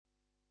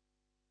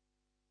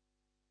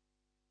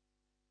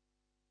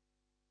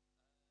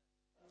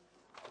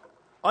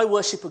I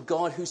worship a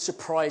God who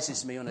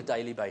surprises me on a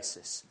daily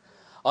basis.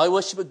 I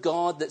worship a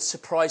God that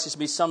surprises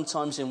me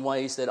sometimes in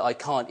ways that I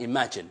can't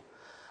imagine.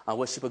 I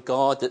worship a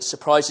God that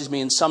surprises me,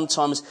 and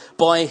sometimes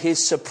by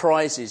his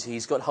surprises,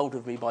 he's got hold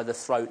of me by the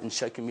throat and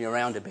shaken me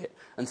around a bit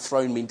and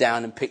thrown me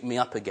down and picked me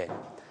up again.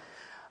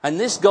 And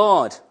this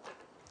God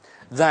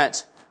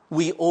that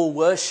we all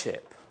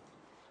worship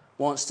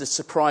wants to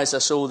surprise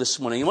us all this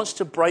morning. He wants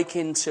to break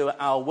into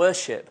our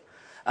worship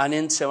and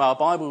into our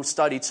Bible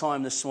study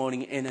time this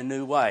morning in a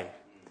new way.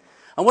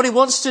 And what he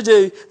wants to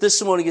do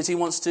this morning is he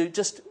wants to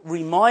just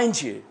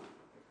remind you,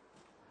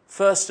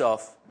 first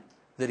off,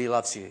 that he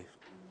loves you.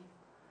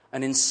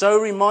 And in so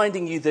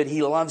reminding you that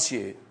he loves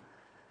you,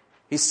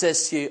 he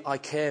says to you, I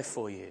care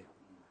for you.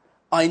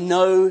 I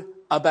know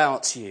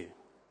about you.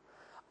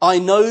 I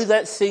know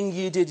that thing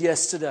you did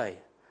yesterday,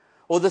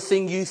 or the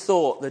thing you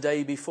thought the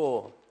day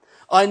before.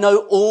 I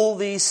know all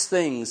these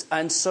things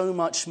and so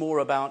much more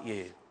about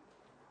you.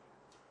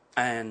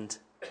 And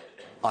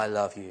I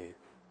love you.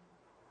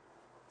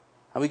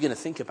 Are we going to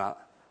think about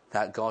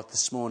that God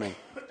this morning?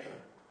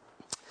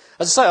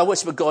 As I say, I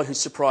worship a God who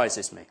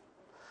surprises me.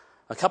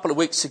 A couple of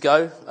weeks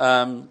ago,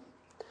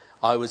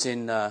 I was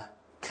in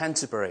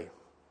Canterbury,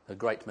 a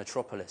great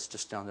metropolis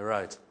just down the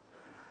road.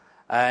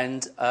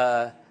 And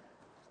I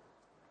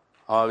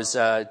was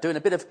doing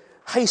a bit of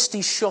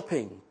hasty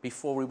shopping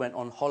before we went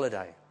on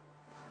holiday.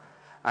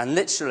 And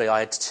literally, I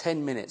had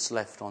 10 minutes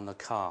left on the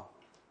car.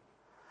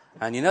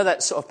 And you know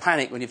that sort of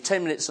panic when you've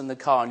 10 minutes on the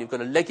car and you've got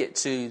to leg it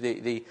to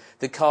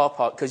the car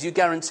park, because you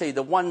guarantee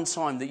the one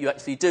time that you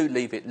actually do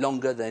leave it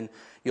longer than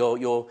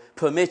your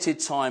permitted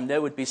time, there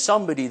would be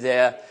somebody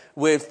there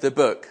with the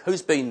book.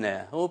 Who's been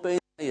there? All been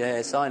there?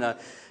 Yes, I know.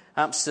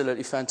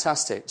 Absolutely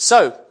fantastic.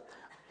 So,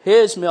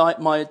 here's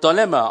my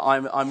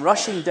dilemma. I'm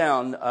rushing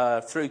down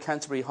through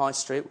Canterbury High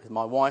Street with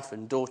my wife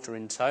and daughter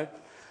in tow.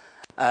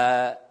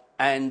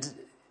 And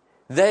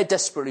they're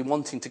desperately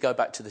wanting to go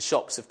back to the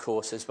shops, of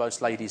course, as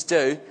most ladies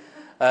do.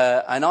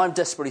 And I'm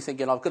desperately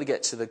thinking I've got to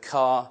get to the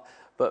car,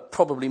 but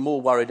probably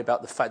more worried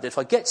about the fact that if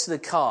I get to the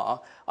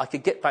car, I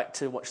could get back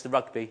to watch the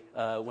rugby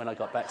when I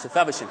got back to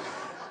Faversham.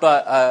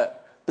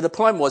 But the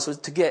plan was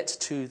to get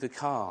to the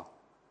car.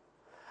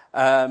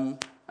 And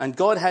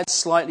God had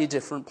slightly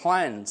different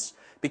plans.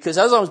 Because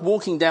as I was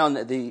walking down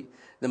the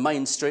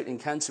main street in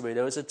Canterbury,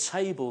 there was a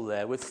table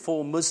there with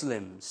 4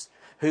 Muslims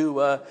who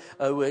were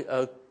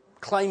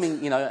claiming,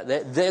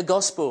 their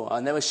gospel,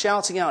 and they were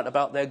shouting out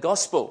about their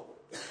gospel.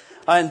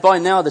 And by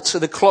now,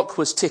 the clock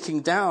was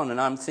ticking down, and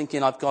I'm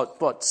thinking I've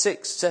got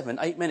 6, 7,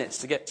 8 minutes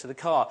to get to the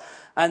car.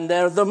 And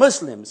there are the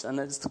Muslims, and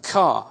there's the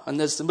car, and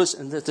there's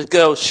the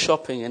girls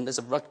shopping, and there's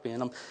a rugby,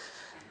 and I'm,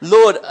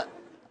 Lord,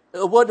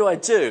 what do I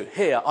do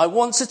here? I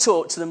want to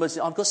talk to the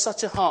Muslims. I've got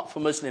such a heart for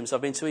Muslims. I've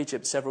been to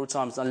Egypt several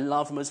times. I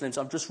love Muslims.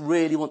 I just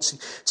really want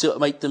to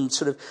make them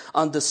sort of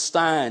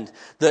understand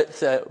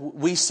that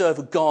we serve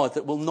a God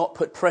that will not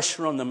put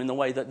pressure on them in the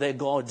way that their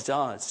God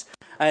does.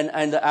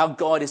 And our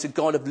God is a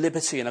God of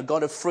liberty and a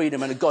God of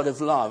freedom and a God of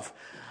love.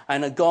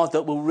 And a God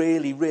that will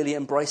really, really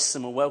embrace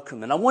them and welcome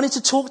them. And I wanted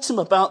to talk to them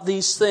about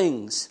these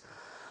things.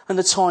 And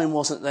the time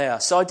wasn't there.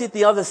 So I did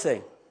the other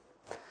thing.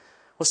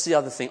 What's the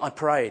other thing? I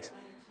prayed.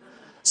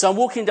 So I'm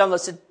walking down and I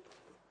said,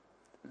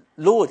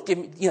 Lord, give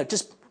me,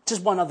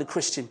 just one other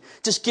Christian.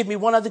 Just give me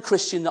one other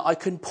Christian that I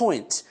can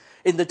point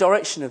in the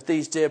direction of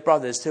these dear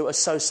brothers who are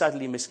so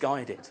sadly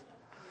misguided.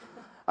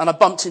 And I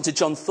bumped into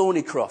John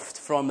Thornycroft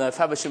from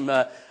Faversham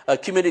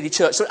Community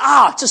Church. So,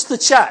 just the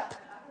chap.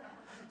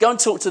 Go and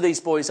talk to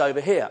these boys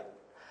over here.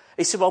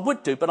 He said, well, I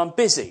would do, but I'm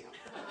busy.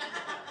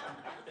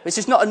 Which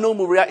is not a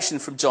normal reaction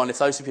from John, if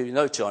those of you who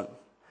know John.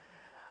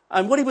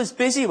 And what he was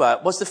busy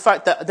with was the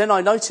fact that then I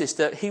noticed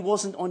that he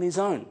wasn't on his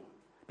own.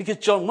 Because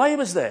John Way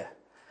was there.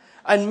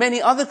 And many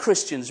other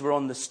Christians were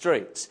on the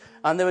streets.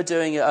 And they were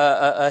doing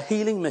a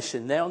healing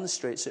mission there on the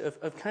streets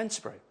of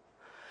Canterbury.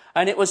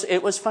 And it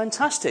was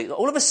fantastic.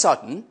 All of a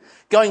sudden,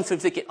 going through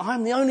thinking,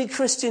 I'm the only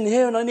Christian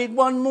here and I need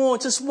one more,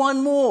 just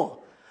one more.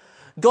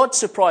 God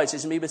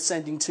surprises me with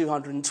sending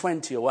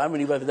 220 or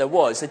whatever there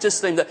was. It just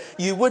seemed that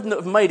you wouldn't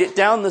have made it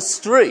down the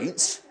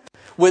street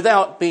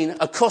without being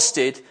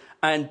accosted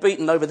and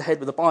beaten over the head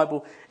with the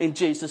Bible in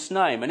Jesus'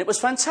 name. And it was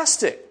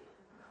fantastic.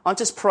 I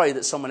just pray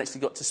that someone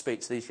actually got to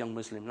speak to these young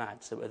Muslim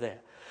lads that were there.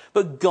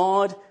 But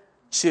God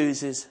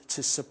chooses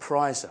to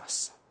surprise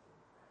us.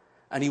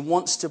 And he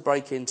wants to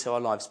break into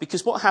our lives.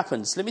 Because what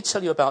happens, let me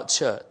tell you about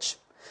church.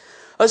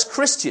 As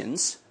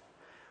Christians,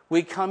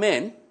 we come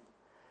in,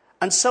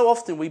 and so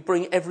often we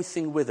bring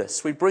everything with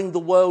us. We bring the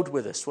world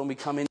with us when we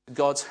come into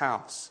God's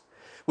house.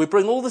 We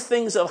bring all the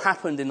things that have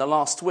happened in the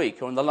last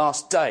week or in the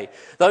last day.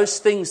 Those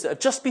things that have,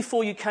 just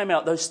before you came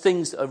out, those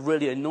things that have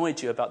really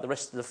annoyed you about the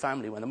rest of the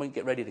family when they won't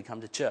get ready to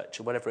come to church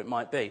or whatever it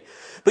might be.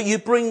 But you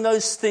bring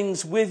those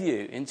things with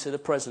you into the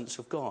presence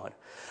of God.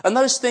 And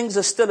those things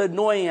are still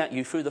annoying at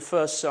you through the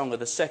first song or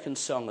the second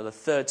song or the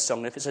third song.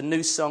 And if it's a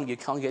new song, you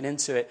can't get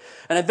into it.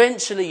 And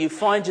eventually you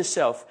find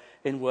yourself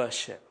in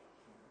worship.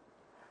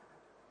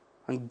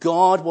 And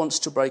God wants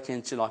to break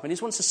into life. And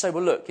he wants to say,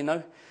 well, look,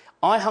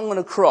 I hung on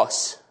a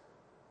cross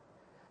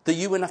that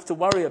you wouldn't have to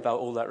worry about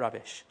all that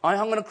rubbish. I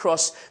hung on a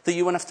cross that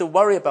you wouldn't have to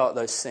worry about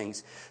those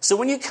things. So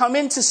when you come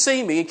in to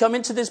see me, you come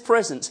into this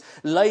presence,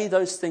 lay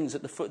those things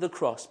at the foot of the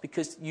cross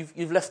because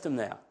you've left them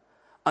there.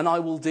 And I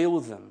will deal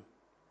with them.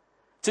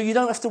 So you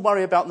don't have to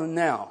worry about them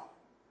now.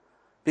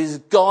 Because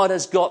God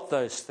has got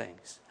those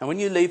things. And when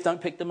you leave,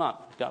 don't pick them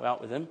up. Go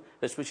out with them.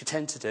 That's what you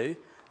tend to do.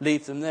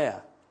 Leave them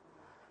there.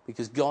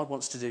 Because God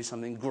wants to do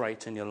something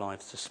great in your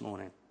lives this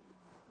morning.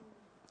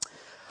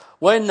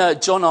 When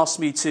John asked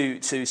me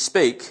to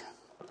speak,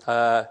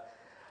 I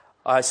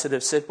sort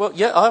of said, well,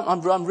 yeah,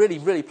 I'm really,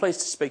 really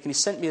pleased to speak. And he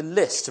sent me a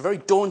list, a very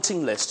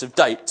daunting list of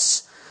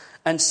dates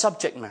and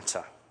subject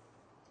matter.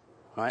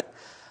 Right?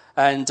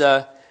 And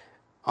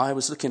I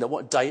was looking at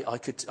what date I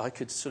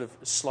could sort of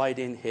slide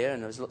in here,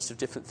 and there was lots of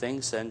different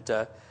things.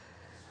 And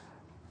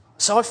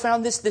so I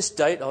found this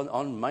date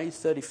on May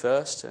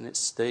 31st, and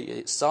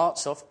it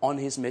starts off on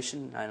his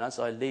mission. And as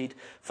I lead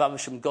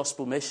Faversham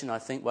Gospel Mission, I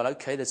think, well,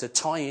 okay, there's a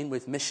tie-in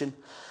with mission.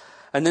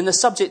 And then the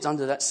subject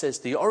under that says,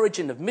 the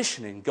origin of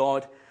mission in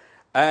God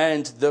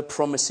and the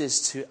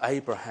promises to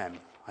Abraham.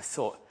 I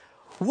thought,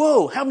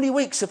 whoa, how many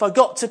weeks have I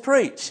got to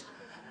preach?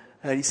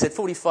 And he said,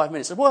 45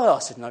 minutes. Well, I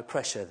said, no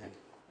pressure then.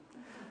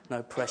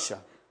 No pressure.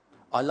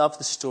 I love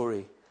the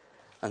story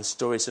and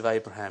stories of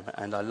Abraham,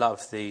 and I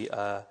love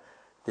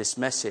this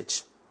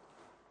message.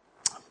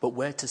 But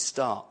where to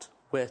start?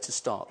 Where to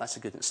start? That's a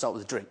good thing. Start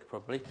with a drink,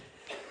 probably.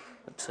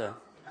 But,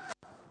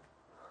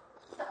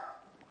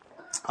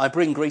 I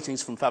bring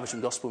greetings from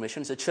Faversham Gospel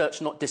Mission. It's a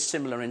church not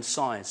dissimilar in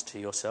size to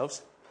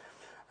yourselves.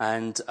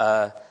 And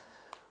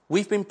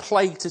we've been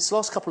plagued this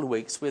last couple of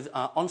weeks with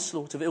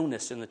onslaught of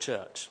illness in the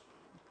church.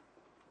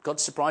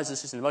 God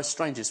surprises us in the most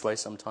strangest way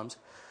sometimes.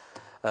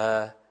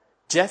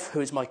 Jeff, who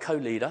is my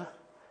co-leader,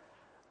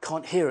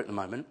 can't hear at the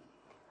moment.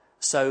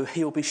 So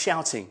he'll be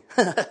shouting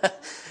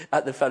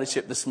at the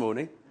fellowship this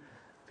morning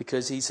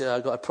because he's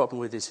got a problem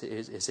with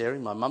his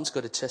hearing. My mum's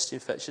got a chest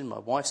infection. My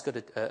wife's got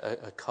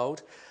a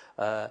cold.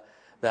 The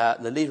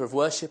leader of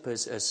worship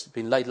has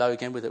been laid low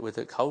again with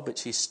a cold, but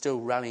she's still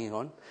rallying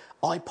on.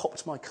 I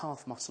popped my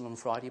calf muscle on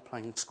Friday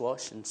playing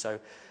squash, and so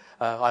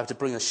I had to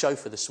bring a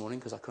chauffeur this morning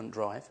because I couldn't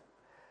drive.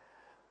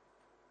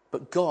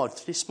 But God,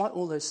 despite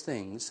all those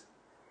things,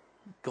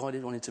 God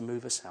is wanting to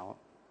move us out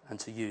and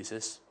to use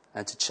us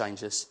and to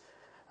change us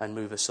and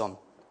move us on.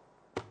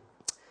 There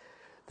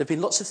have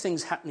been lots of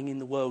things happening in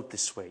the world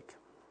this week.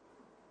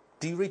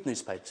 Do you read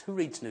newspapers? Who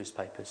reads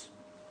newspapers?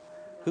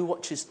 Who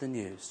watches the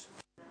news?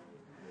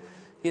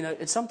 You know,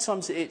 and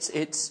sometimes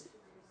it's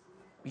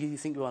you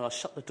think, well, I'll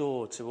shut the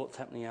door to what's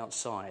happening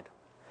outside.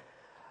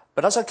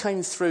 But as I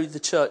came through the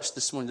church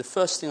this morning, the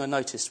first thing I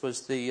noticed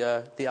was the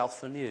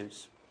Alpha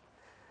News.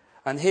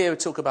 And here we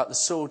talk about the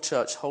Soul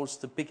Church holds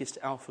the biggest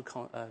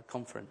Alpha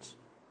conference.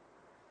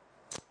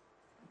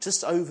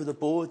 Just over the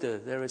border,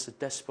 there is a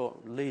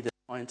despot leader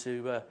trying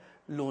to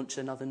launch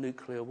another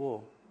nuclear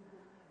war.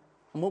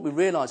 And what we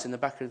realise in the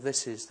back of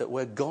this is that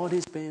where God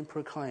is being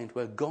proclaimed,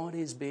 where God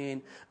is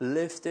being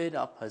lifted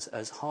up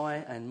as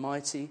high and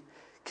mighty,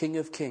 King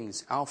of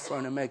Kings, Alpha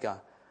and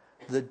Omega,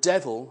 the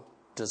devil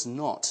does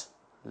not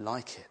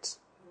like it.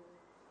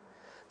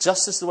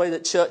 Just as the way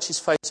that churches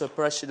face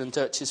oppression and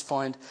churches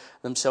find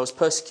themselves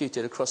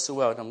persecuted across the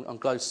world.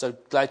 I'm so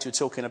glad you're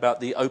talking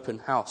about the open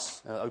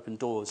house, open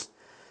doors.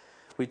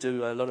 We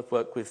do a lot of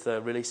work with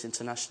Release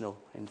International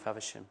in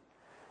Faversham.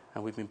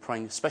 And we've been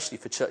praying especially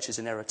for churches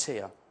in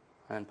Eritrea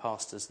and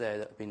pastors there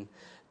that have been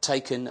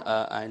taken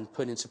and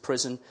put into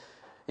prison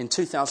in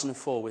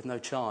 2004 with no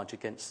charge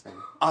against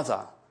them,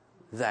 other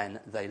than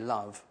they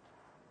love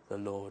the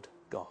Lord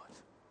God.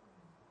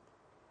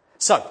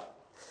 So,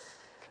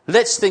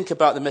 let's think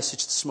about the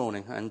message this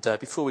morning. And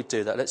before we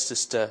do that, let's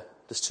just turn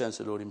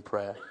to the Lord in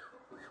prayer.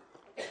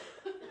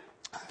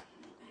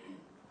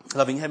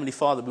 Loving Heavenly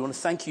Father, we want to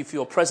thank you for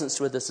your presence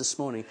with us this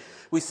morning.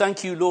 We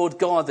thank you, Lord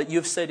God, that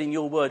you've said in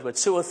your word, where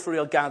 2 or 3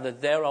 are gathered,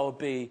 there I'll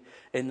be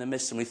in the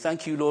midst. And we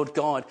thank you, Lord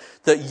God,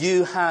 that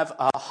you have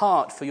a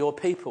heart for your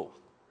people.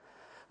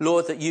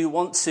 Lord, that you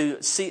want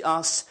to see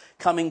us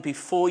coming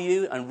before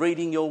you and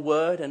reading your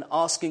word and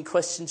asking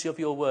questions of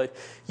your word.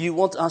 You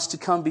want us to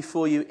come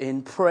before you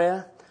in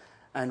prayer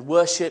and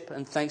worship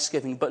and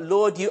thanksgiving. But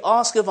Lord, you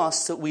ask of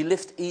us that we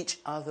lift each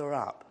other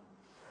up,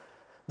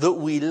 that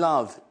we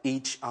love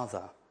each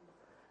other.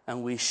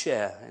 And we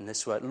share in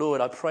this word.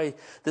 Lord, I pray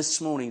this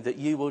morning that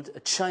you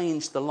would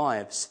change the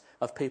lives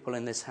of people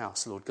in this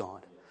house, Lord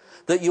God.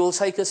 That you will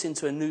take us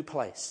into a new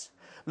place.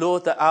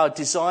 Lord, that our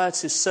desire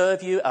to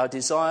serve you, our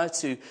desire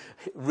to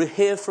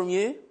hear from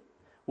you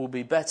will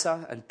be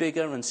better and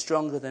bigger and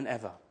stronger than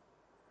ever.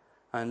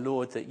 And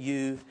Lord, that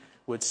you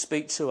would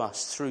speak to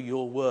us through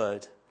your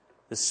word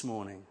this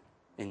morning.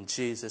 In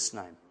Jesus'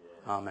 name.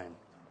 Amen.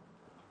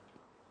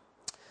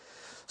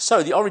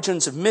 So, the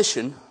origins of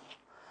mission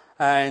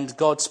and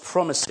God's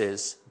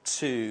promises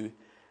to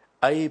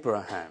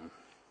Abraham.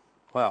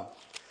 Well,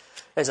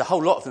 there's a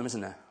whole lot of them, isn't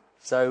there?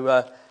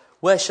 So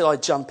where shall I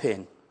jump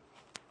in?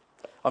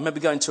 I remember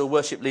going to a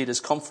worship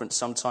leaders conference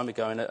some time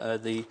ago,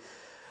 and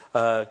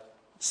the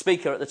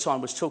speaker at the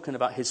time was talking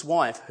about his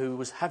wife who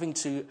was having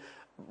to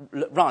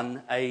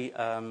run a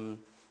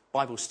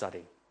Bible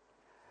study.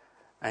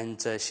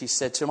 And she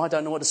said to him, I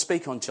don't know what to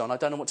speak on, John. I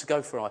don't know what to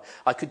go for.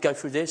 I could go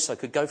through this, I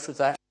could go through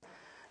that.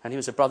 And he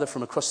was a brother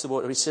from across the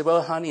water. He said,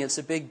 well, honey, it's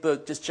a big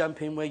book. Just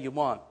jump in where you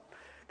want,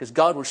 because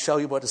God will show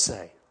you what to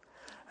say.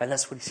 And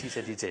that's what he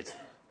said he did.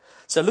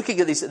 So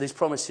looking at these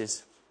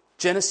promises,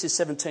 Genesis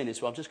 17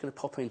 is what I'm just going to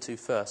pop into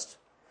first.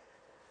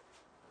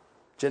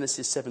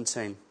 Genesis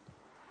 17.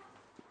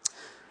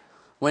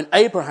 When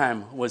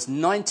Abraham was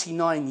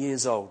 99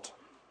 years old.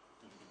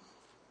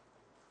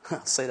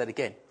 I'll say that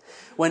again.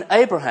 When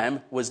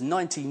Abraham was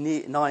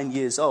 99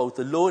 years old,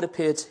 the Lord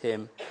appeared to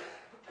him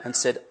and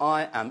said,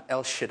 I am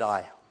El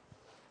Shaddai,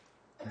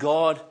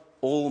 God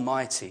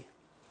Almighty.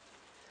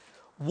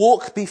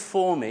 Walk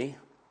before me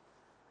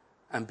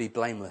and be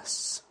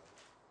blameless.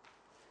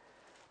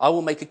 I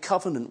will make a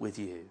covenant with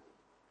you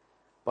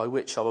by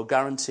which I will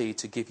guarantee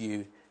to give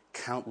you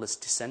countless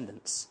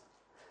descendants.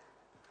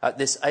 At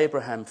this,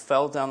 Abraham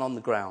fell down on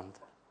the ground,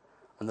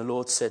 and the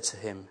Lord said to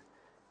him,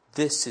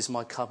 this is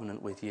my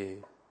covenant with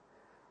you.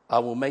 I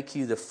will make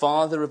you the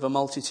father of a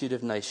multitude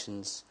of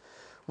nations.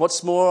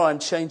 What's more, I'm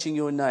changing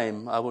your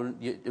name.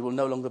 It will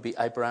no longer be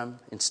Abraham.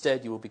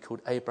 Instead, you will be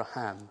called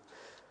Abraham,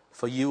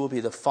 for you will be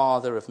the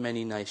father of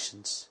many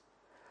nations.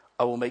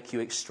 I will make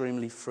you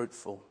extremely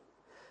fruitful.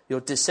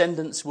 Your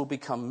descendants will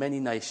become many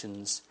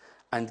nations,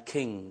 and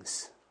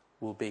kings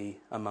will be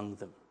among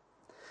them.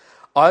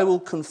 I will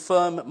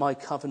confirm my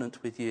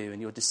covenant with you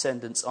and your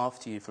descendants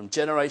after you from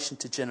generation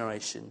to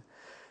generation.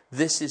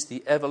 This is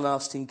the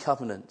everlasting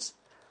covenant.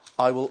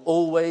 I will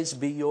always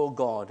be your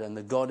God and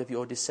the God of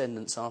your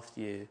descendants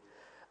after you,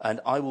 and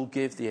I will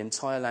give the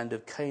entire land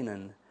of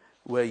Canaan,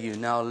 where you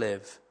now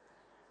live,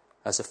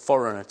 as a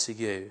foreigner to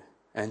you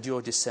and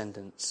your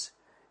descendants.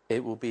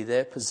 It will be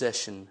their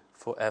possession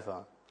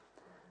forever,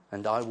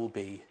 and I will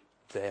be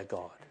their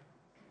God.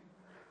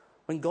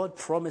 When God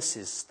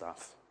promises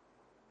stuff,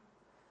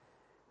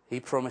 he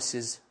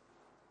promises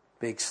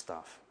big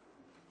stuff,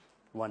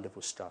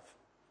 wonderful stuff.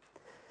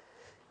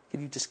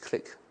 Can you just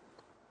click?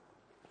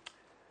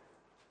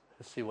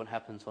 Let's see what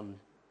happens on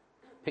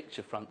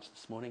picture fronts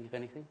this morning, if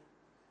anything.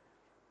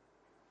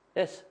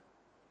 Yes?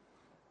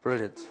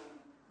 Brilliant.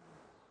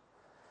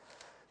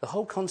 The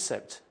whole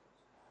concept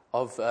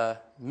of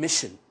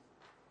mission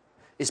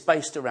is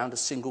based around a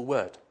single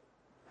word.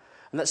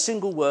 And that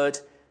single word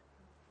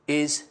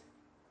is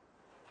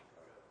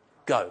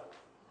go.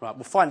 Right,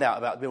 we'll find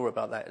out more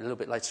about that a little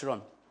bit later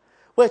on.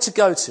 Where to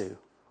go to,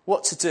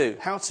 what to do,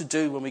 how to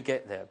do when we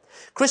get there.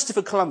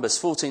 Christopher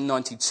Columbus,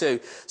 1492,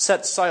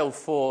 set sail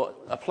for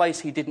a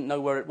place he didn't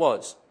know where it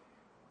was.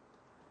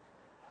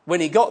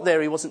 When he got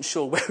there, he wasn't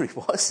sure where he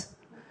was.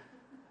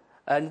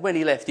 And when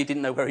he left, he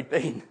didn't know where he'd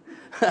been.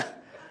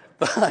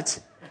 But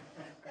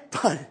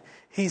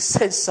he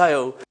set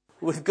sail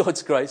with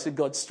God's grace and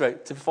God's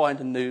strength to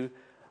find a new,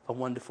 a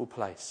wonderful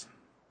place.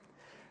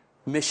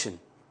 Mission.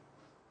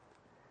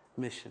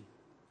 Mission.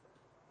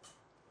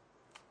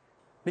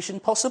 Mission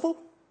possible?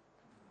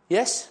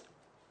 Yes.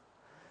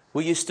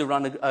 We used to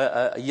run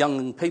a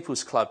young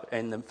people's club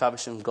in the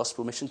Faversham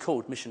Gospel Mission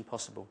called Mission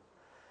Possible.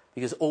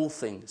 Because all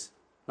things,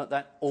 not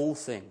that, all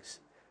things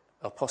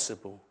are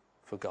possible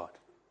for God.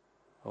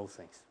 All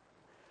things.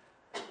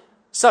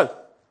 So,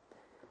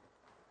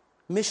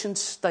 mission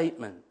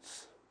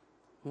statements.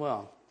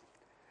 Well,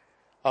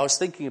 I was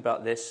thinking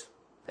about this.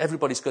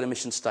 Everybody's got a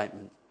mission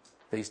statement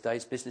these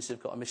days. Businesses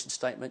have got a mission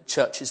statement.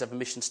 Churches have a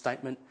mission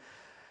statement.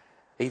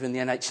 Even the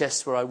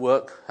NHS where I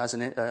work has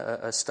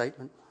a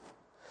statement.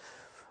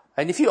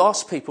 And if you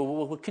ask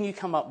people, well, can you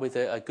come up with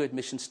a good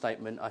mission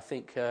statement? I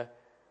think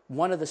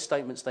one of the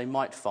statements they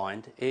might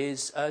find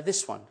is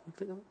this one.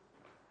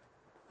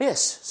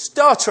 Yes,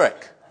 Star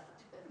Trek.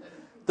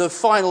 The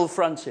Final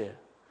Frontier.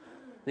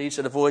 These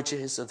are the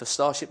voyages of the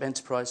Starship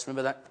Enterprise.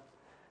 Remember that?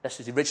 That's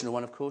the original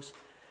one, of course.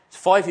 It's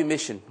a 5-year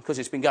mission, because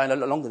it's been going a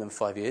lot longer than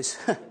 5 years,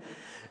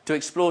 to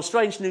explore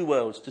strange new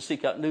worlds, to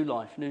seek out new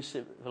life, new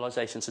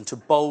civilizations, and to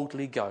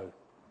boldly go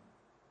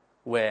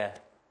where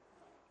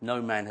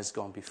no man has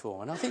gone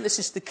before. And I think this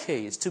is the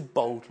key, is to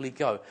boldly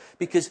go.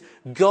 Because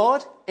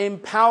God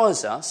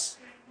empowers us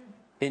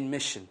in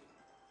mission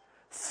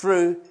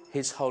through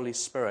his Holy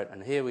Spirit.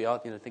 And here we are,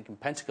 thinking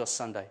Pentecost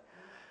Sunday.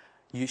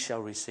 You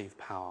shall receive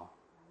power.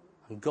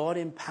 And God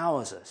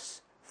empowers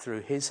us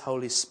through his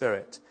Holy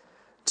Spirit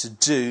to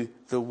do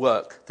the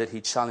work that he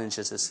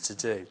challenges us to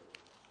do.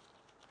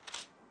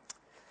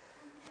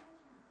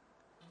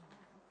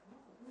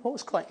 What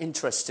was quite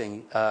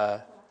interesting,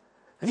 have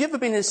you ever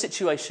been in a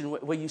situation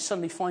where you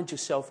suddenly find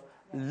yourself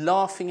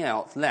laughing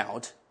out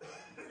loud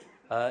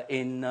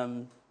in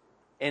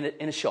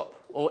a shop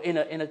or in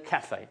a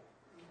cafe?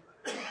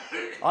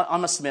 I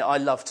must admit, I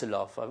love to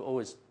laugh. I've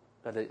always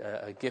had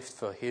a gift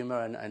for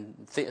humour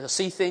and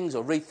see things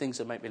or read things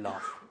that make me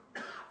laugh.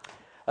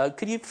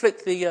 Could you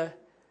flick the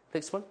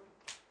next one?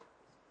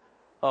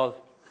 Oh,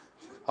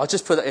 I'll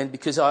just put that in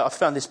because I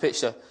found this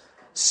picture.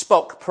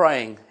 Spock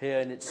praying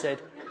here, and it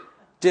said,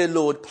 Dear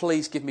Lord,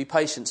 please give me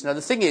patience. Now,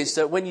 the thing is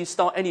that when you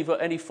start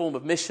any form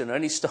of mission or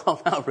any style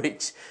of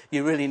outreach,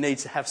 you really need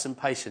to have some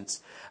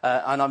patience.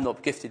 And I'm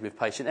not gifted with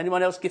patience.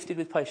 Anyone else gifted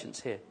with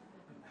patience here?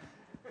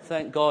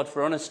 Thank God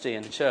for honesty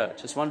in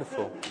church. It's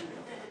wonderful.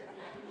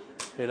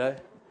 You know?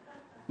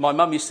 My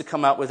mum used to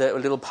come out with a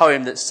little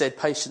poem that said,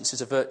 patience is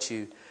a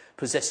virtue,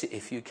 possess it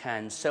if you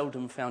can,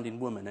 seldom found in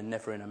woman and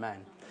never in a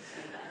man.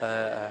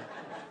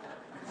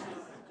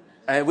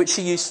 Which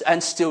she used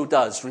and still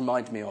does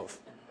remind me of.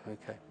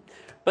 Okay.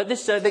 But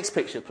this next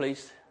picture,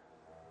 please.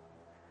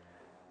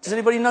 Does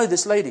anybody know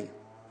this lady?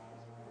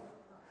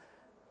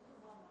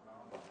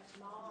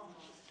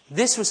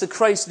 This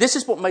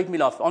is what made me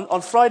laugh.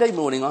 On Friday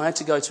morning, I had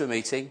to go to a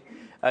meeting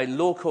in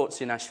Law Courts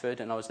in Ashford,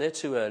 and I was there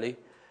too early.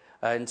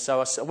 And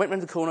so I went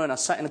round the corner and I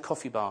sat in a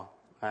coffee bar,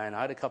 and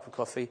I had a cup of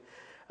coffee.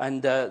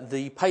 And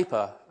the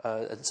paper,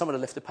 someone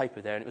had left the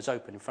paper there, and it was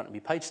open in front of me,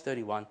 page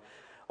 31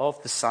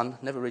 of The Sun.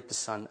 Never read The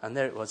Sun. And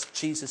there it was,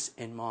 Jesus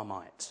in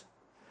Marmite.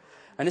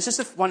 And this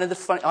is one of the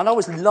funny, and I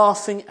was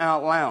laughing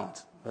out loud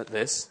at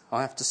this,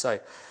 I have to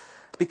say,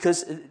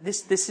 because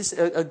this is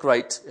a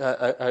great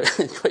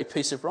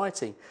piece of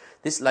writing.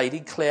 This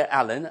lady, Claire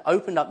Allen,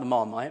 opened up the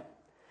Marmite,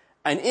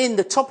 and in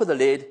the top of the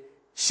lid,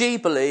 she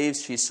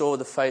believes she saw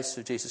the face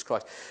of Jesus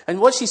Christ. And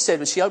what she said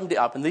was she opened it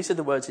up, and these are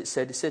the words it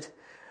said. It said,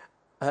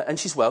 and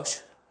she's Welsh,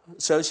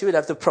 so she would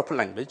have the proper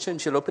language,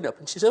 and she'll open it up,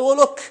 and she said, oh,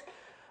 look,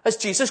 that's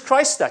Jesus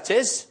Christ, that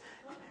is,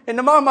 in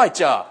the Marmite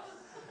jar.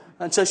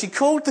 And so she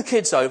called the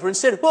kids over and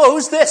said, whoa,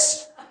 who's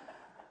this?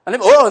 And they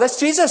went, oh, that's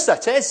Jesus,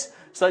 that is.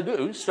 So they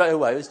knew straight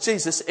away it was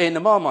Jesus in the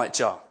Marmite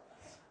jar.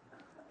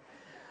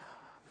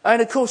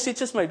 And of course, it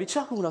just made me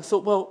chuckle. And I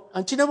thought, well,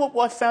 and do you know what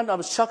I found? I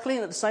was chuckling,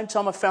 and at the same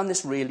time, I found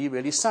this really,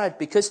 really sad.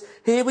 Because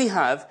here we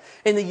have,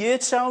 in the year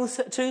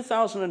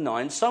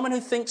 2009, someone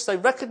who thinks they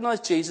recognise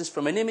Jesus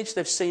from an image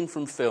they've seen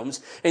from films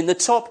in the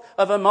top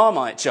of a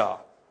Marmite jar.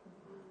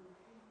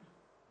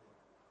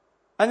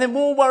 And then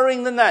more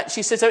worrying than that,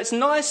 she says, oh, it's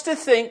nice to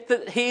think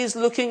that he is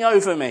looking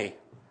over me.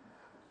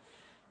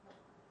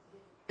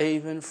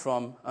 Even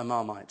from a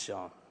Marmite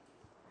jar.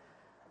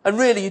 And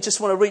really, you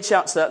just want to reach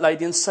out to that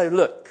lady and say,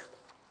 look,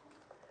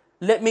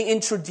 let me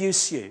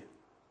introduce you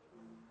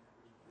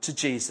to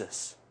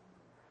Jesus.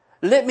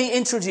 Let me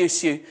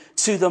introduce you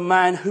to the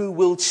man who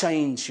will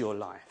change your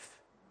life.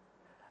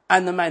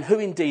 And the man who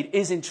indeed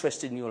is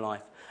interested in your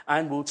life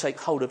and will take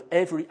hold of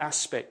every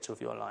aspect of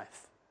your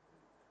life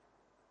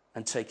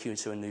and take you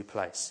to a new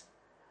place.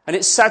 And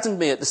it saddened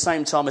me at the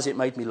same time as it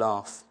made me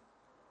laugh.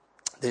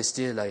 This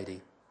dear lady.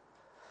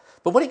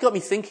 But what it got me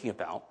thinking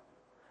about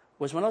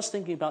was when I was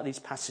thinking about these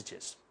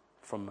passages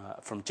from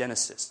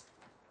Genesis.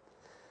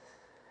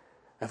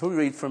 And if we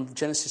read from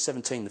Genesis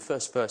 17, the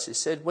first verse, it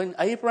said, when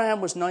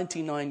Abraham was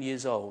 99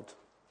 years old,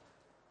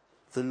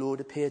 the Lord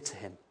appeared to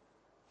him.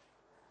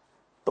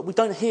 But we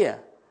don't hear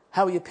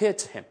how he appeared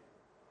to him.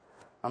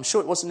 I'm sure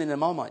it wasn't in a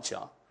Marmite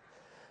jar.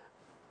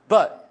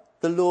 But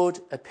the Lord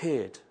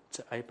appeared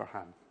to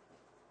Abraham.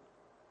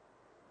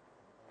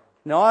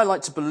 Now, I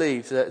like to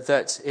believe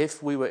that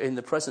if we were in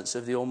the presence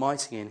of the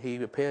Almighty and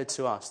he appeared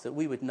to us, that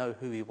we would know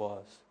who he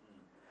was.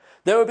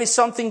 There would be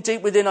something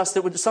deep within us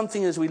that would,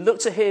 something as we look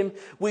to him,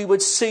 we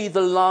would see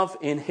the love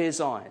in his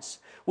eyes.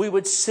 We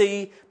would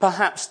see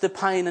perhaps the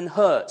pain and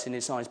hurt in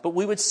his eyes, but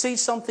we would see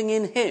something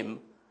in him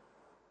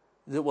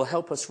that will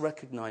help us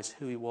recognize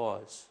who he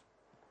was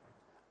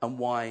and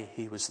why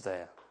he was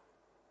there.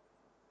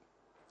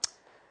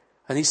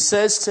 And he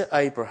says to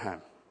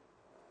Abraham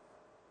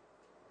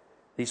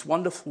these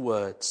wonderful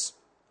words,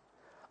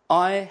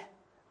 I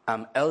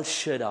am El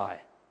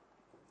Shaddai,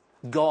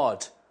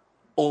 God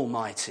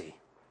Almighty.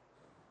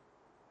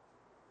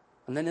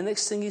 And then the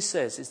next thing he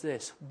says is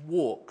this,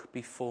 walk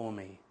before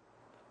me.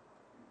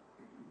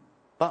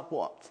 But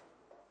what?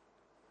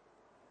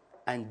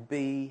 And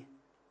be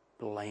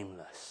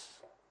blameless.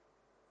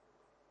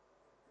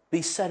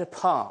 Be set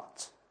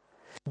apart.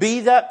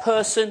 Be that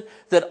person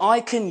that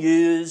I can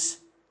use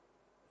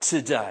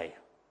today.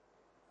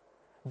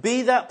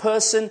 Be that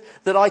person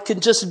that I can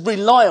just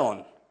rely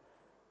on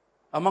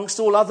amongst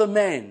all other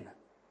men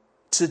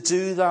to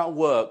do that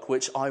work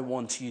which I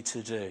want you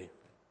to do.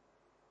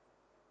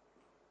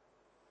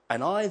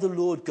 And I, the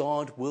Lord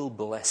God, will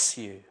bless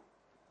you.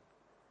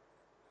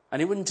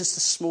 And it wasn't just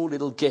a small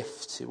little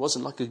gift. It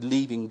wasn't like a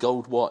leaving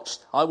gold watch.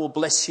 I will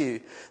bless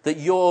you that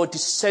your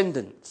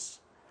descendants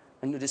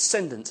and your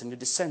descendants and your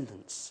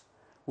descendants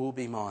will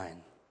be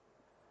mine,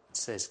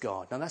 says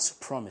God. Now that's a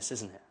promise,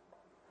 isn't it?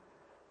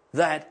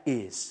 That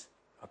is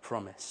a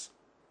promise.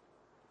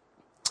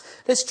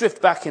 Let's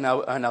drift back in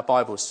our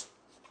Bibles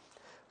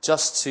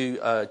just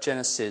to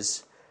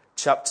Genesis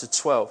chapter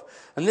 12.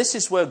 And this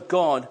is where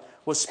God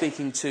was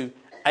speaking to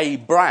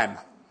Abram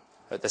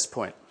at this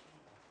point.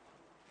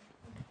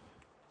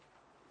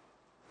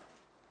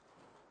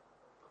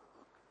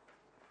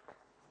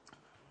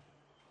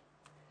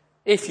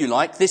 If you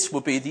like, this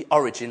will be the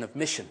origin of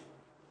mission.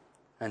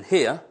 And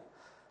here,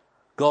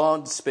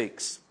 God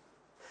speaks.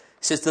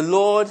 He says, the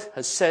Lord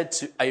has said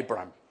to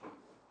Abram,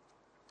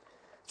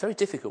 It's very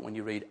difficult when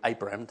you read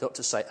Abraham not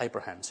to say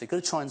Abraham. So you've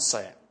got to try and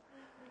say it.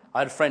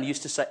 I had a friend who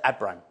used to say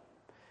Abram.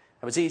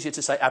 It was easier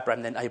to say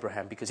Abram than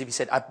Abraham, because if he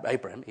said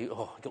Abraham, he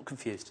got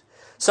confused.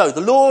 So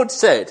the Lord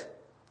said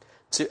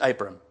to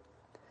Abram,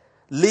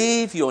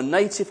 leave your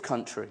native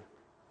country,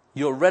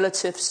 your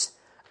relatives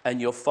and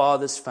your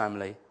father's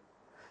family.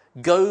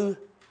 Go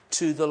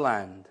to the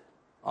land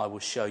I will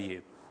show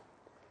you.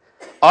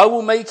 I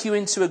will make you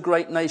into a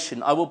great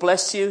nation. I will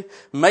bless you,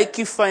 make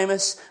you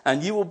famous,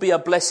 and you will be a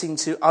blessing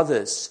to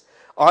others.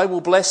 I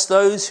will bless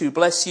those who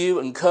bless you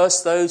and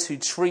curse those who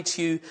treat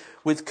you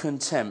with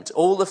contempt.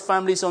 All the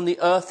families on the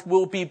earth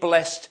will be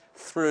blessed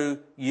through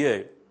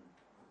you.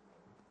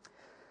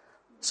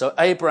 So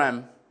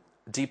Abram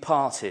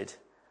departed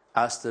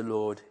as the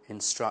Lord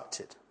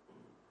instructed.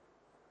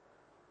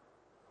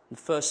 The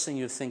first thing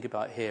you think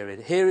about here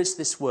is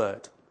this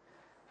word,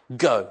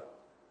 go.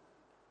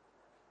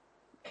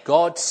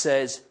 God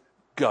says,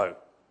 go.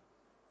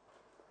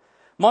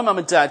 My mum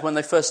and dad, when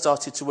they first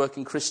started to work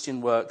in Christian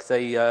work,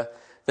 they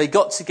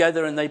got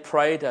together and they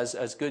prayed,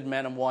 as good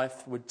man and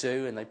wife would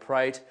do, and they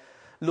prayed,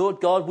 Lord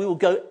God, we will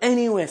go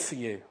anywhere for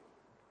you.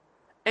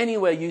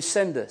 Anywhere you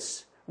send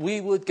us. We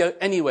would go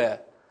anywhere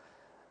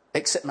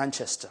except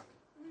Manchester.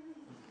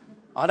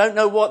 I don't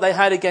know what they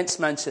had against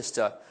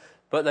Manchester,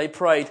 but they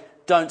prayed,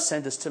 don't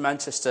send us to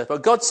Manchester.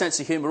 But God's sense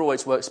of humour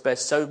always works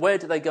best. So where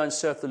did they go and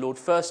serve the Lord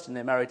first in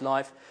their married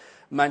life?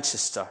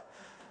 Manchester.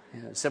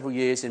 Several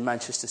years in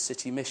Manchester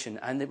City Mission.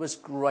 And it was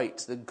great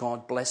that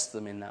God blessed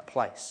them in that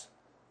place.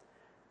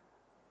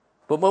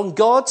 But when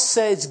God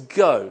says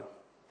go,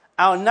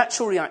 our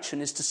natural reaction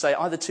is to say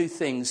either two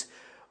things,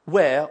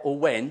 where or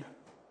when,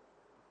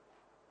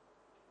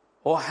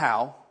 or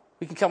how.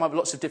 We can come up with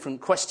lots of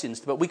different questions,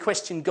 but we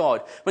question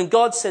God. When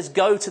God says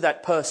go to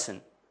that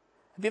person,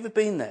 have you ever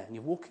been there and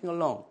you're walking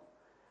along?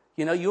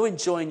 You know, you're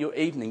enjoying your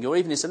evening. Your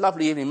evening is a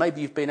lovely evening.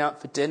 Maybe you've been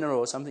out for dinner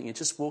or something. You're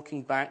just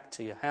walking back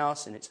to your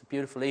house and it's a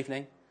beautiful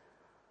evening.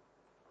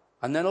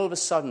 And then all of a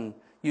sudden,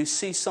 you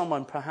see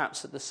someone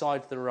perhaps at the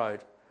side of the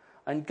road.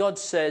 And God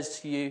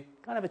says to you,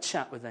 go and have a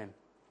chat with them.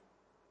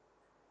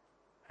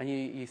 And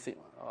you think,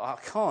 I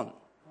can't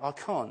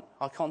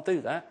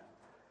do that.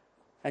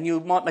 And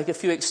you might make a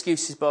few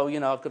excuses, but, I've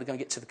got to go and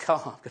get to the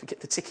car. I've got to get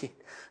the ticket.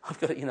 I've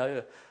got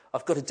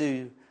to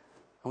do,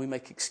 and we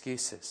make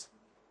excuses.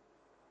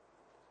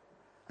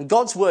 And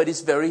God's word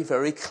is very,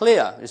 very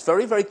clear. It's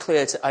very, very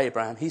clear to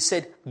Abraham. He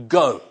said,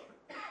 go.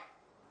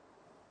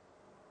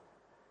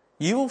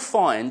 You will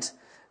find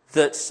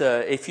that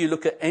if you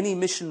look at any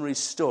missionary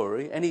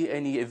story,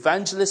 any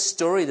evangelist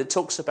story that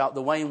talks about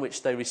the way in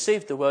which they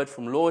received the word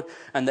from the Lord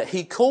and that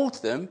he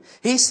called them,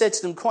 he said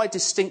to them quite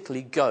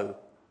distinctly, go.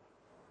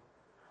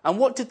 And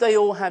what did they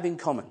all have in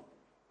common?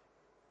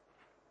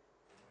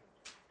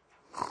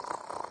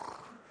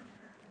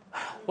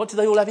 What did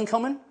they all have in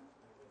common?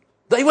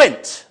 They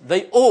went.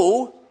 They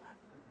all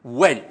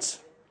went.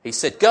 He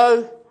said,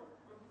 go,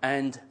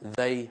 and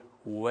they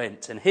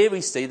went. And here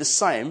we see the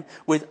same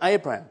with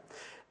Abraham.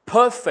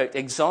 Perfect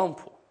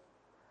example.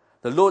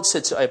 The Lord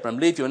said to Abraham,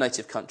 leave your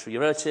native country,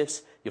 your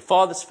relatives, your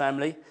father's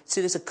family. See,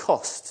 there's a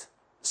cost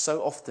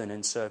so often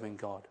in serving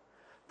God.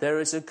 There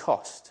is a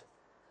cost,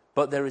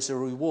 but there is a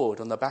reward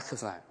on the back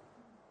of that.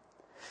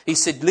 He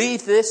said,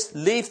 leave this,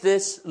 leave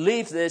this,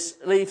 leave this,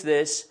 leave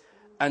this,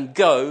 and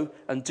go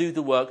and do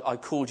the work I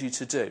called you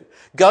to do.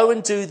 Go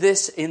and do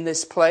this in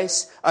this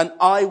place, and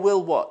I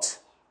will what?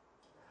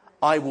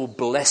 I will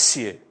bless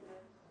you.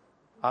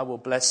 I will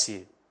bless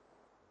you.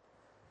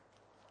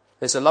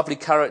 There's a lovely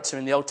character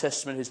in the Old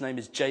Testament whose name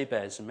is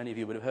Jabez, and many of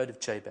you would have heard of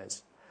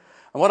Jabez.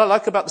 And what I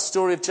like about the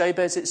story of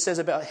Jabez, it says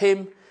about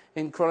him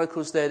in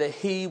Chronicles there that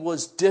he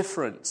was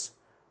different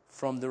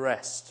from the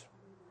rest.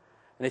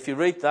 And if you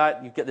read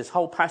that, you get this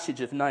whole passage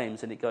of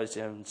names, and it goes,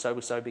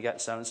 so-and-so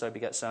begat so-and-so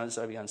begat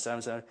so-and-so begat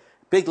so-and-so.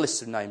 Big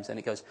list of names, and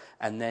it goes,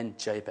 and then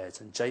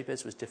Jabez. And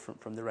Jabez was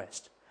different from the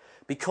rest.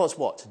 Because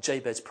what?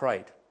 Jabez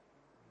prayed.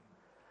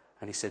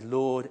 And he said,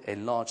 Lord,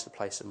 enlarge the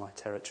place of my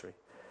territory.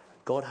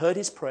 God heard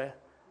his prayer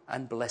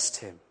and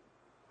blessed him.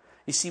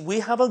 You see,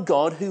 we have a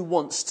God who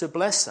wants to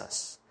bless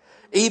us.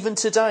 Even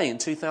today in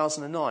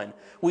 2009,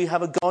 we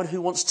have a God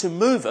who wants to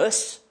move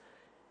us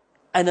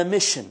in a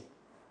mission.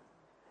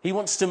 He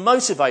wants to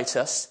motivate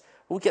us.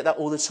 We get that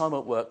all the time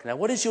at work now.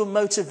 What is your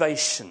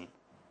motivation?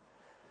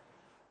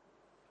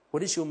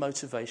 What is your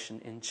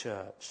motivation in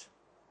church?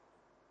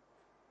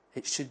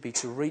 It should be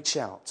to reach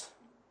out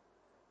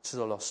to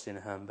the lost in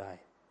Herne Bay.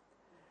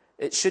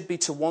 It should be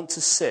to want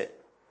to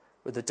sit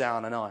with the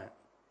down and out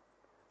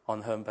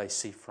on Herne Bay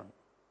seafront.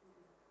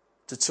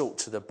 To talk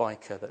to the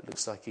biker that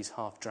looks like he's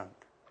half drunk.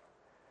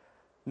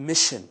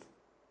 Mission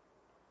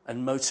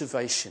and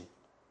motivation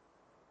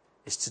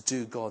is to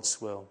do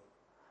God's will.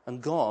 And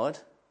God,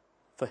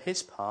 for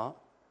his part,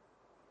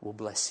 will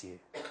bless you.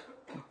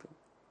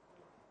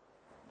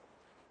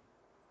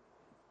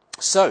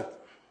 So,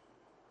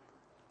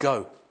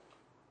 go.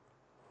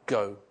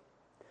 Go.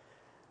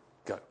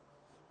 Go.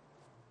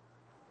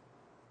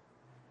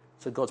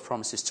 So God's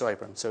promises to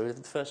Abraham. So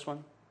the first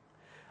one.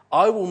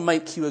 I will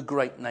make you a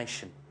great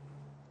nation.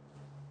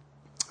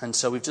 And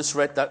so we've just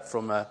read that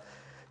from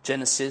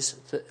Genesis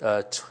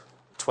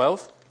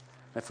 12.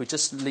 If we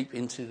just leap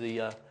into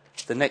the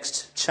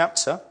next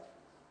chapter.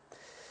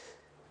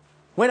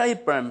 When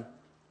Abraham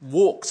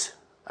walked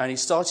and he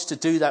started to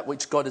do that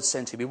which God had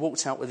sent him, he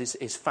walked out with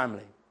his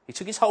family. He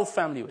took his whole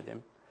family with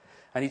him.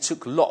 And he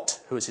took Lot,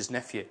 who was his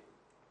nephew.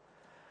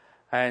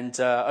 And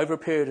over a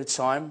period of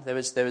time, there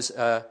was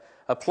a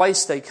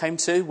place they came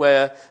to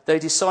where they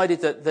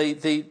decided that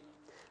the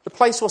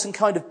place wasn't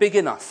kind of big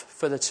enough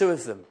for the two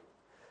of them.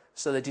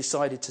 So they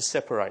decided to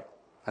separate,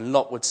 and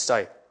Lot would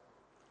stay.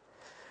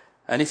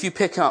 And if you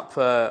pick up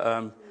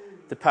the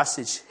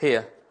passage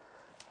here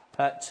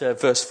at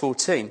verse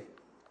 14,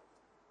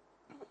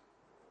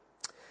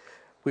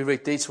 we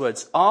read these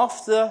words.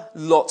 After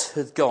Lot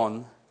had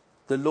gone,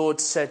 the Lord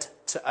said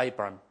to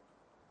Abram,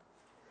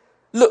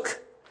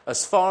 look,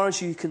 as far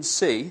as you can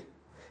see,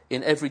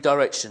 in every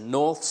direction,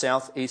 north,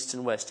 south, east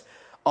and west,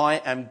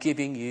 I am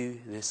giving you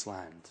this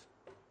land.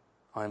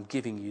 I am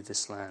giving you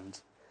this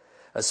land.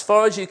 As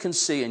far as you can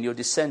see, in your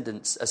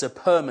descendants as a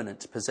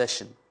permanent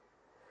possession.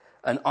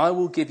 And I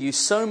will give you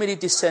so many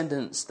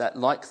descendants that,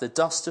 like the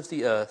dust of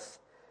the earth,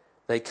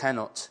 they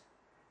cannot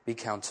be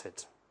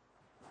counted.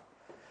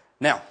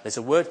 Now, there's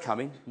a word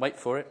coming. Wait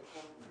for it.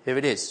 Here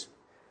it is.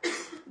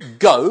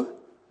 Go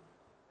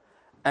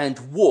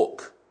and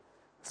walk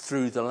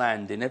through the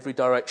land in every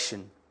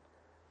direction,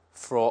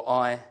 for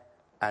I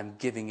am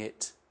giving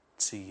it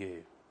to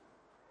you.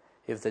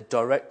 You have the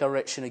direct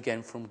direction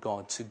again from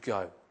God to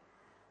go.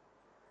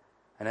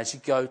 And as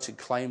you go to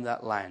claim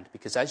that land,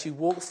 because as you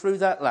walk through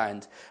that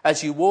land,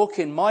 as you walk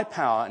in my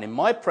power and in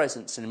my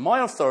presence and in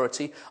my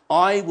authority,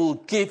 I will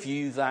give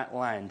you that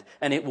land.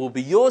 And it will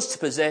be yours to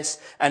possess,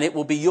 and it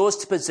will be yours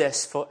to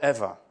possess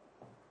forever.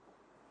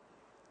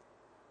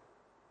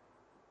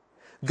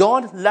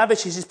 God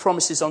lavishes his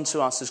promises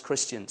onto us as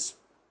Christians.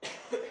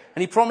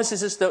 And he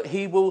promises us that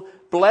he will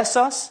bless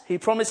us. He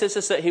promises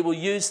us that he will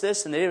use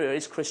this, and here it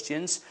is,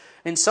 Christians.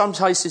 In some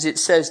cases it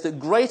says that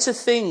greater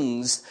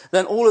things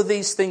than all of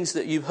these things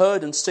that you've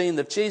heard and seen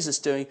of Jesus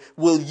doing,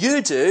 will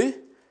you do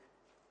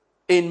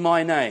in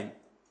my name.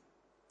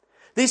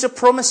 These are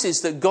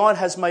promises that God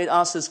has made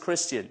us as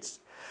Christians.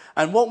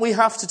 And what we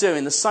have to do,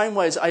 in the same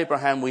way as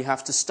Abraham, we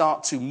have to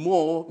start to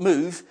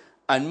move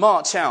and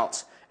march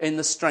out in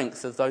the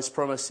strength of those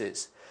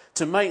promises.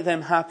 To make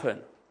them happen,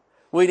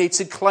 we need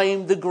to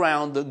claim the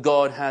ground that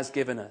God has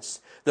given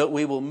us, that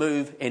we will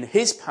move in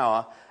his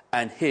power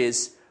and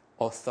his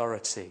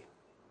authority.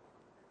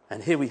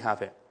 And here we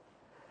have it.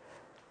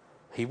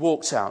 He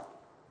walked out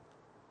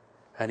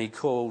and he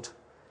called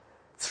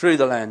through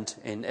the land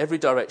in every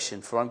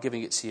direction, for I'm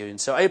giving it to you. And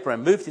so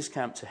Abraham moved his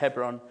camp to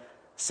Hebron,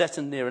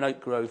 settled near an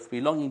oak grove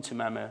belonging to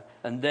Mamre,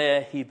 and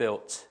there he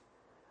built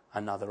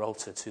another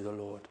altar to the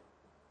Lord.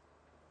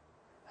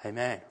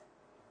 Amen.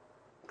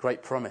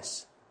 Great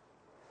promise.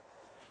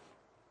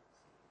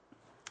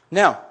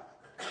 Now,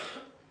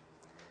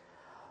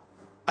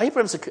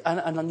 Abraham's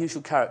an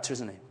unusual character,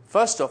 isn't he?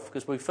 First off,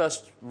 because we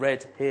first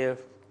read here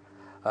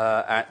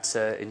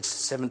in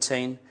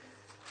 17,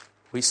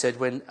 we said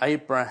when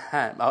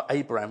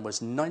Abraham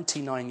was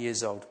 99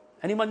 years old.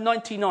 Anyone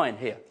 99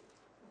 here?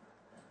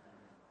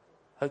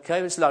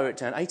 Okay, let's lower it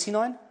down.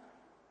 89?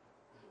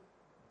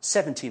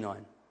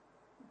 79.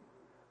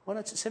 Why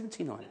not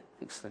 79?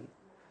 Excellent.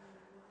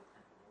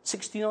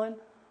 69?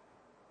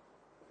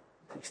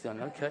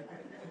 69, okay.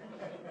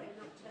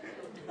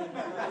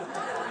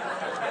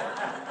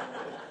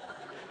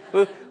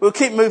 We'll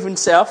keep moving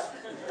south.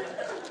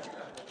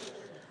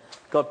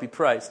 God be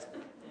praised.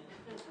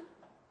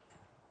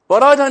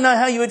 But I don't know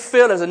how you would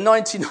feel as a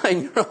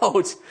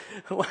 99-year-old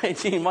when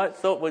you might have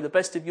thought, well, the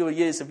best of your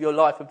years of your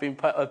life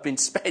have been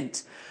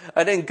spent.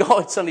 And then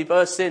God suddenly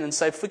bursts in and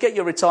says, forget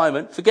your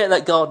retirement, forget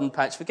that garden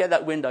patch, forget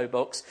that window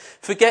box,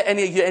 forget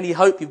any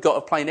hope you've got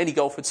of playing any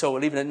golf at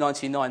all. Even at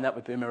 99, that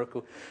would be a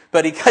miracle.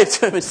 But he came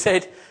to him and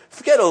said,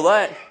 forget all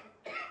that.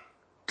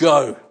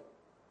 Go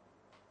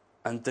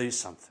and do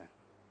something.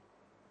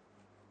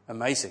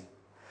 Amazing.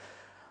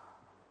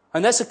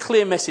 And that's a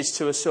clear message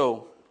to us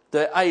all,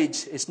 that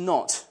age is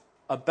not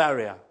a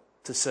barrier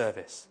to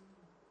service.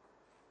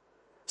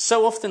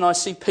 So often I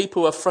see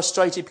people are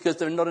frustrated because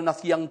there are not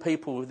enough young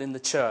people within the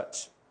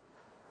church.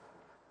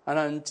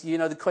 And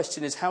the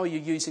question is, how are you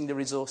using the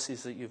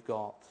resources that you've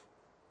got?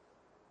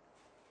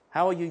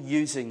 How are you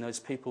using those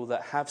people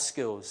that have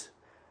skills,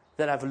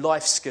 that have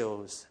life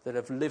skills, that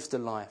have lived a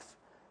life,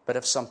 but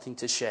have something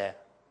to share?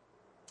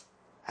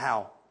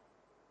 How?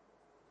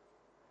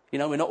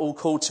 We're not all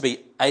called to be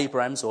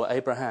Abrams or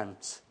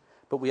Abrahams,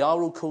 but we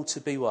are all called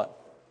to be what?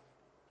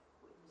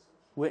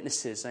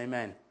 Witnesses,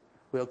 amen.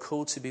 We are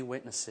called to be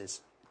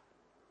witnesses.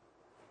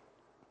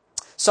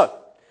 So,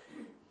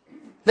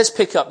 let's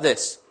pick up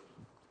this.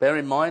 Bear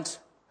in mind,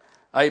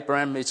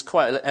 Abraham is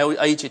quite an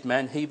aged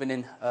man, even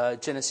in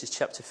Genesis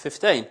chapter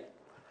 15.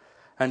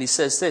 And he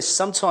says this,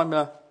 sometime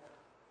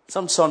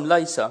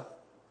later,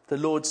 the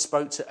Lord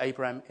spoke to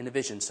Abraham in a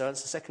vision. So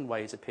that's the second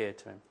way he's appeared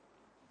to him.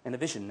 In a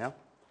vision now.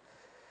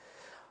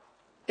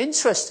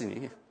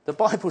 Interestingly, the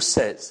Bible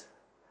says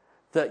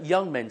that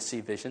young men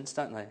see visions,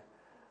 don't they?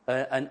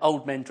 And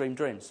old men dream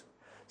dreams.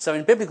 So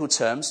in biblical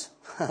terms,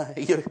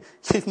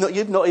 you've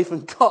not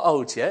even got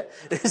old yet.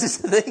 This is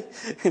the thing.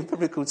 In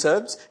biblical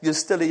terms, you're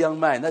still a young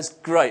man. That's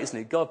great, isn't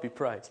it? God be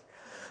praised.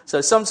 So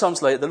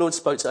sometimes later, the Lord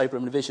spoke to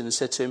Abraham in a vision and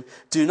said to him,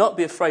 "Do not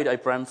be afraid,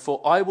 Abraham, for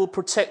I will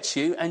protect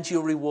you and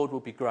your reward will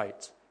be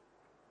great."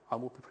 I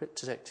will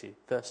protect you.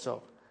 First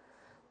off,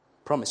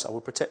 promise, I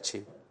will protect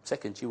you.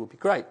 Second, you will be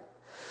great.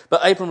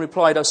 But Abraham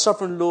replied, "O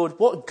sovereign Lord,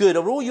 what good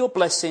are all your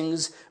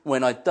blessings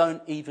when I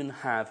don't even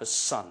have a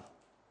son?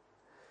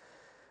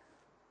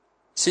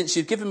 Since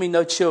you've given me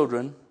no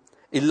children,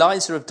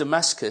 Eliezer of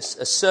Damascus,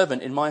 a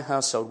servant in my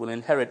household, will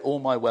inherit all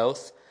my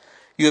wealth.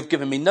 You have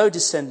given me no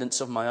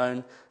descendants of my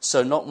own,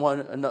 so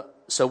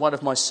one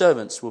of my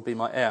servants will be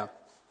my heir."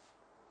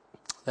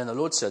 Then the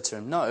Lord said to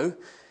him, "No,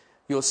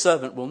 your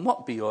servant will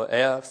not be your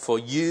heir, for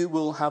you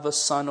will have a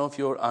son of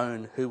your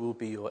own who will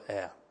be your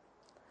heir."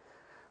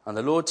 And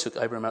the Lord took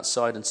Abraham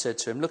outside and said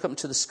to him, "Look up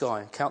into the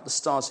sky and count the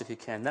stars if you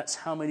can. That's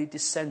how many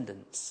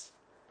descendants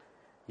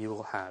you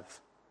will have."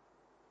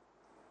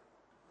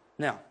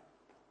 Now,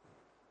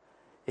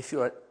 if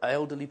you're an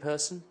elderly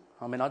person,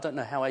 I mean, I don't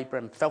know how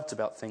Abraham felt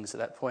about things at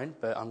that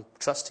point, but I'm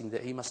trusting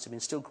that he must have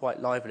been still quite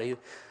lively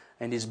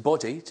in his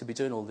body to be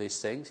doing all these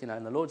things,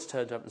 and the Lord's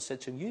turned up and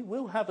said to him, "You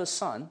will have a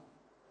son,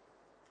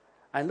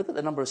 and look at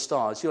the number of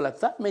stars, you'll have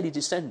that many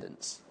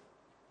descendants."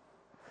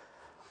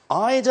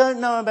 I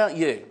don't know about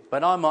you,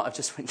 but I might have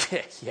just went,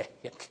 yeah,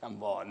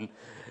 come on.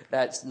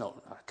 That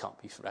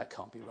can't be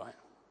right.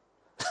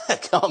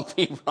 That can't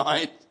be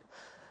right.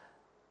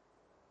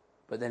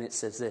 But then it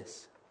says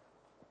this,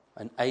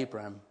 and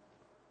Abraham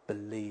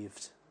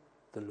believed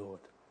the Lord.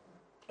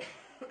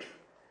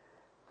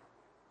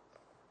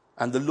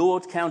 And the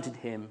Lord counted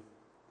him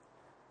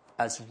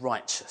as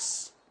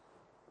righteous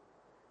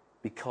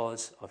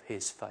because of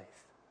his faith.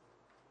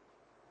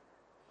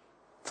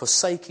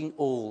 Forsaking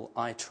all,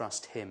 I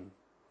trust him.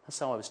 That's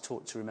how I was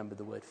taught to remember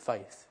the word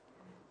faith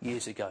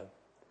years ago.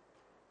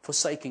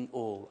 Forsaking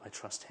all, I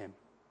trust him.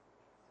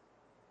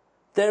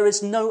 There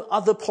is no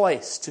other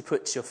place to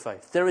put your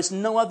faith. There is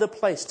no other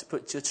place to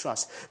put your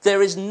trust.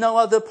 There is no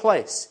other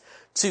place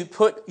to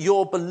put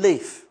your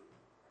belief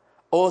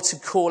or to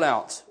call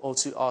out or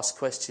to ask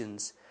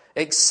questions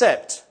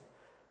except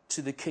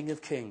to the King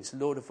of Kings,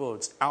 Lord of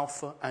Lords,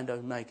 Alpha and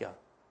Omega,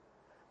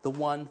 the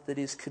one that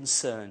is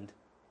concerned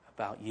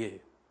about you.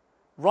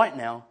 Right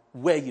now,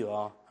 where you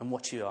are and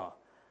what you are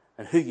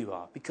and who you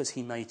are, because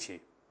he made you.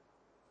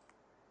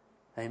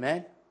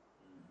 Amen?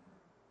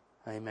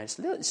 Amen.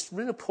 It's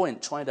really a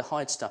point trying to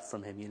hide stuff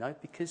from him,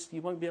 because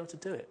you won't be able to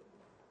do it.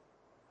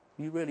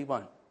 You really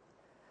won't.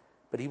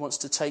 But he wants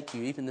to take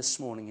you, even this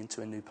morning,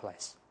 into a new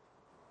place.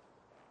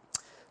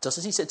 Just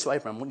as he said to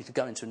Abraham, I want you to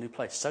go into a new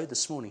place. So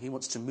this morning, he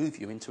wants to move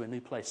you into a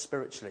new place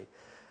spiritually.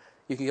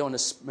 You can go on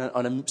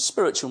a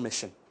spiritual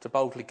mission to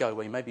boldly go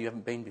where maybe you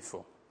haven't been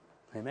before.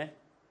 Amen?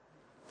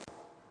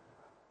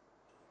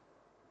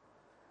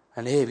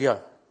 And here we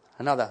go.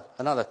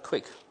 Another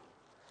quick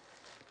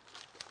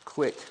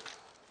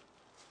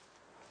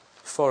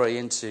foray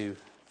into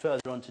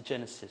further on to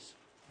Genesis.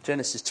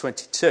 Genesis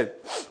 22,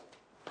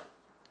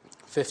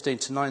 15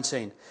 to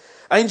 19.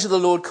 Angel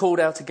of the Lord called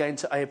out again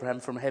to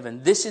Abraham from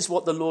heaven. "This is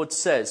what the Lord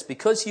says.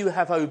 Because you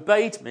have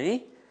obeyed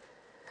me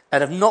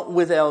and have not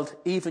withheld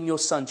even your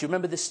son." Do you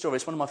remember this story?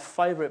 It's one of my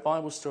favourite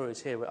Bible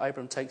stories here, where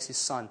Abraham takes his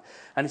son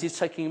and he's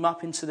taking him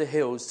up into the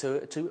hills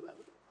to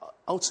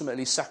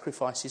ultimately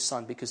sacrifice his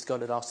son because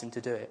God had asked him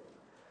to do it.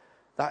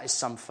 That is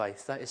some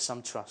faith. That is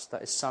some trust.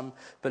 That is some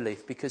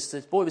belief. Because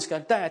the boy was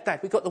going, Dad,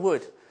 we've got the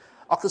wood.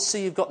 I can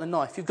see you've got the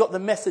knife. You've got the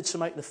method to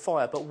make the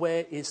fire, but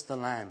where is the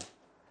lamb?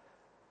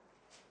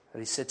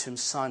 And he said to him,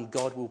 "Son,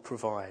 God will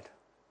provide.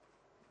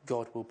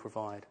 God will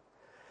provide."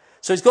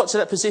 So he's got to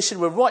that position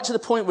where right to the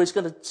point where he's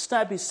going to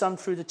stab his son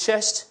through the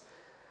chest.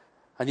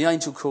 And the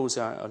angel calls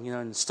out,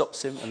 and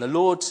stops him. And the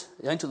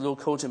angel of the Lord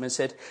called to him and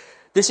said,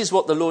 "This is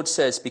what the Lord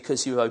says,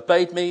 because you have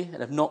obeyed me and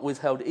have not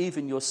withheld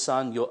even your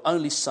son, your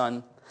only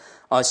son.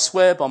 I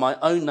swear by my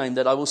own name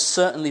that I will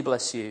certainly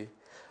bless you.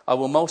 I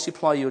will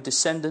multiply your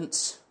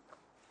descendants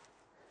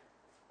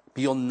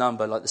beyond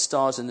number, like the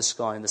stars in the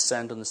sky and the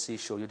sand on the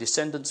seashore. Your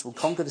descendants will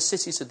conquer the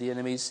cities of the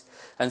enemies,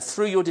 and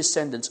through your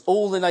descendants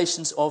all the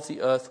nations of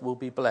the earth will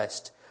be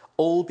blessed,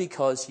 all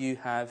because you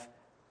have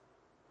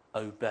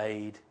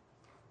obeyed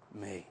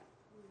me."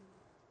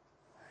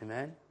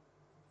 Amen?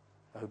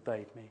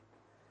 Obeyed me.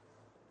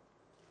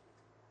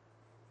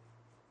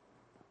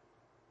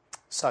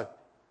 So,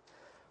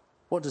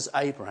 what does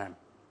Abraham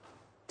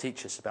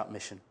teach us about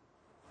mission?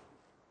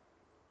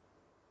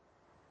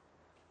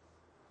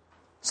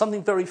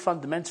 Something very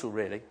fundamental,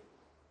 really.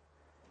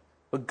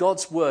 But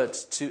God's word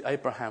to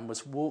Abraham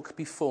was, "Walk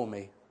before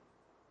me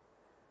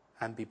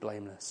and be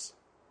blameless."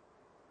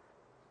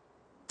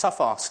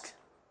 Tough ask.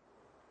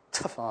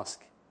 But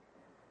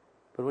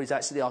what he's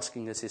actually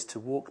asking us is to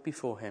walk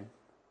before him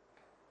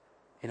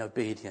in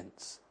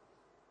obedience,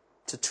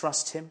 to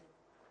trust him,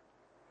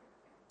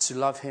 to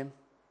love him,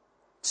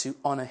 to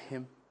honour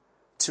him,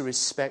 to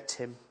respect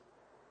him,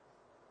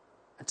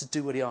 and to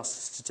do what he asks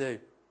us to do.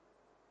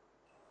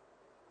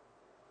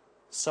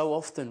 So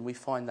often we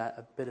find that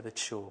a bit of a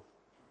chore.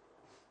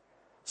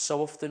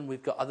 So often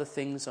we've got other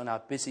things on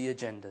our busy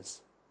agendas.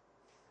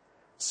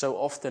 So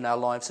often our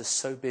lives are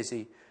so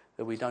busy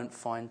that we don't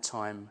find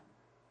time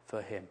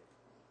for him.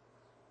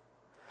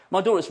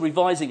 My daughter's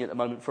revising at the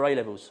moment for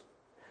A-levels.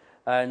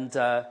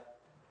 And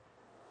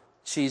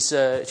she's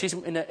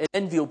in an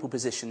enviable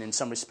position in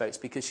some respects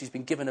because she's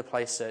been given a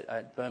place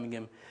at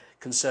Birmingham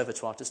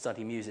Conservatoire to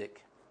study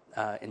music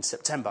in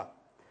September.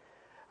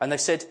 And they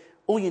said,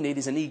 all you need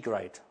is an E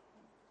grade.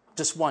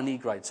 Just one E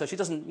grade. So she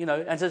doesn't,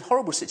 and it's a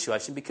horrible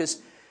situation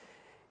because,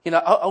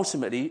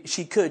 ultimately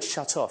she could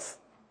shut off.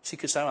 She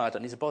could say, I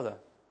don't need to bother.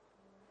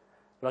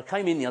 But I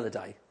came in the other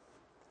day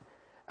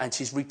and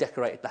she's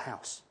redecorated the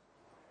house.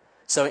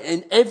 So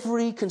in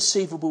every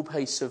conceivable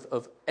piece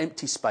of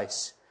empty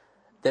space,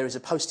 there is a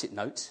post-it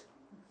note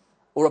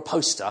or a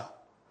poster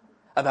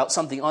about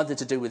something either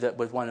to do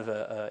with one of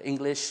her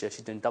English, she's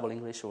doing double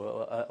English,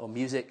 or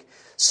music,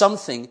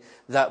 something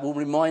that will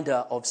remind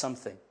her of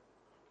something.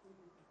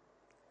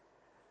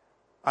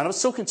 And I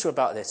was talking to her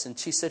about this, and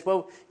she said,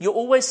 well, you're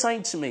always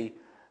saying to me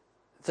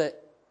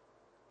that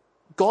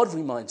God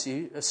reminds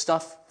you of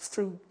stuff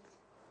through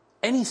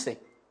anything.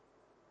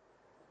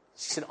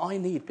 She said, I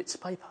need bits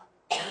of paper.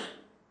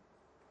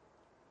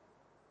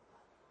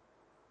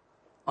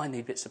 I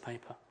need bits of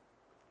paper.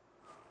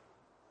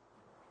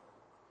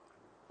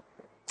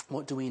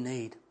 What do we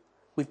need?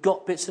 We've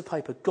got bits of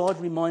paper. God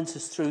reminds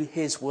us through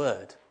his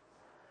word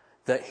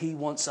that he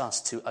wants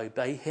us to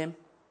obey him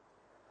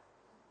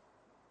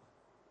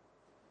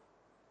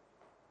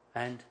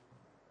and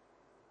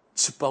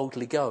to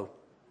boldly go.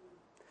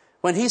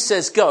 When he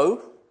says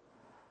go,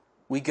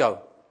 we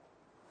go.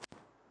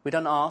 We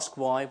don't ask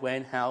why,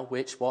 when, how,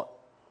 which, what,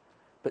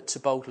 but to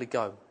boldly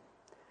go.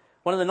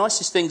 One of the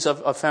nicest things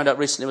I've found out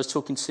recently, I was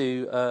talking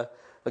to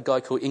a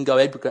guy called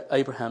Ingo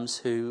Abrahams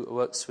who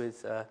works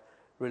with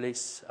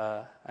Release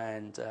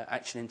and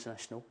Action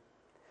International.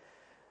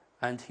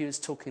 And he was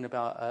talking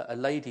about a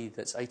lady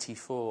that's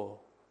 84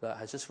 that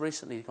has just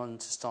recently gone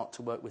to start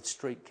to work with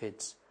street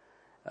kids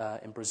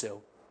in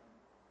Brazil.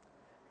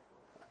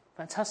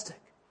 Fantastic.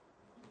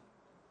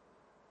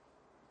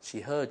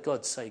 She heard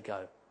God say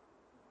go.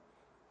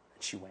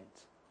 And she went.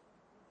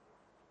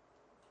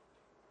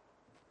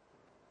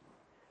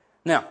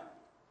 Now,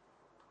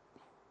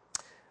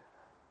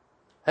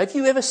 have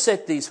you ever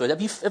said these words?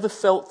 Have you ever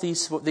felt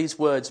these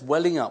words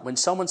welling up when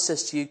someone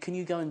says to you, can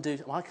you go and do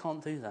that? Well, I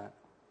can't do that.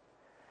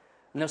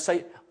 And they'll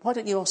say, why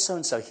don't you ask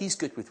so-and-so? He's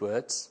good with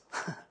words.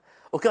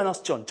 Or go and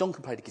ask John. John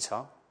can play the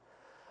guitar.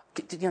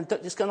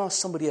 Just go and ask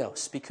somebody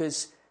else,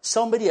 because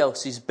somebody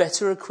else is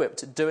better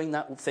equipped at doing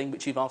that thing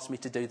which you've asked me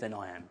to do than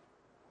I am.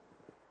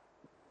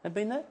 Have you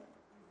been there?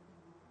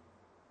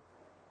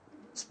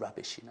 It's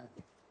rubbish,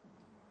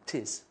 It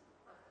is.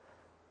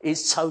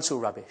 It's total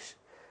rubbish.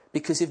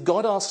 Because if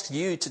God asks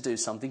you to do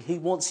something, he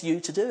wants you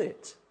to do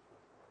it.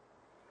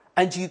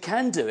 And you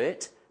can do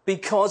it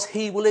because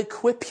he will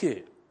equip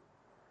you.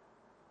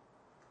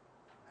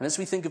 And as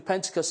we think of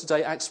Pentecost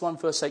today, Acts 1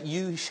 verse 8,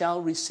 you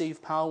shall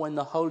receive power when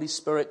the Holy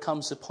Spirit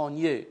comes upon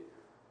you.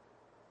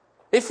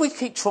 If we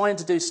keep trying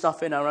to do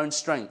stuff in our own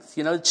strength,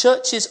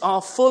 churches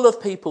are full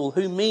of people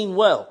who mean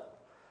well.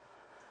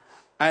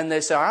 And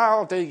they say,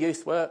 I'll do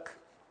youth work.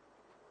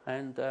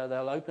 And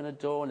they'll open a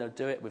door and they'll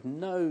do it with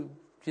no,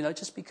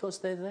 just because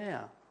they're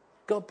there.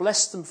 God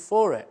bless them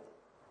for it.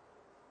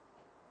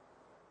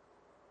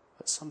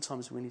 But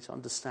sometimes we need to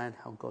understand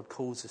how God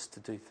calls us to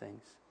do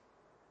things.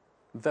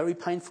 Very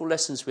painful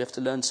lessons we have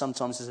to learn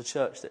sometimes as a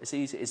church, that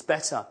it's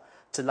better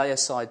to lay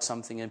aside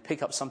something and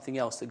pick up something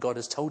else that God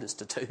has told us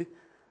to do.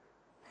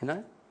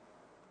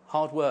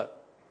 Hard work.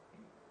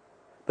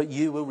 But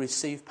you will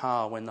receive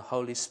power when the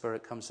Holy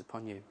Spirit comes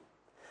upon you.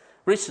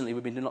 Recently,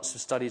 we've been doing lots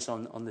of studies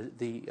on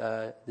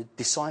the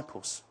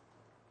disciples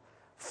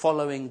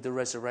following the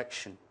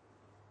resurrection.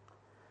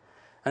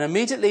 And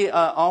immediately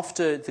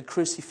after the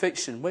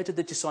crucifixion, where did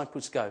the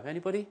disciples go?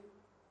 Anybody?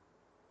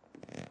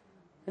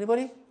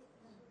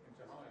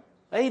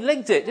 They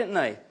legged it, didn't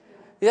they?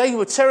 They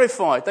were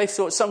terrified. They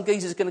thought some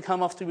geezer's going to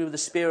come after me with a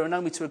spear and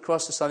nail me to a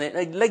cross or something.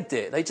 They legged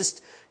it. They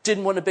just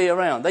didn't want to be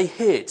around. They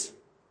hid.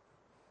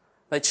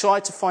 They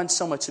tried to find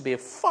somewhere to be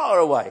far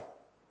away.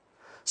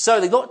 So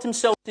they got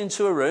themselves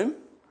into a room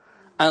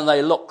and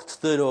they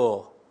locked the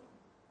door.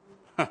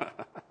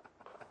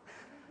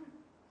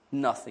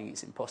 Nothing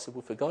is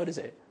impossible for God, is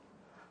it?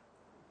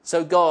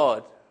 So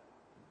God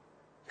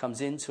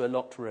comes into a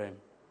locked room.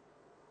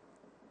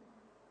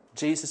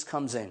 Jesus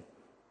comes in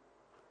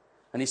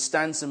and he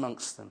stands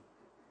amongst them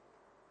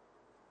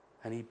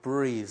and he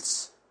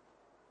breathes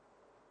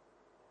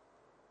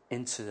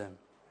into them.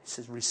 He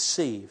says,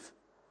 receive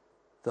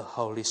the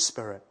Holy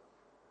Spirit.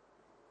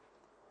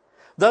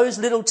 Those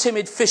little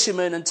timid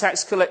fishermen and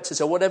tax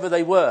collectors, or whatever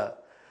they were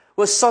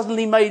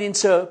suddenly made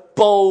into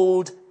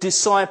bold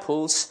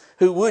disciples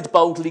who would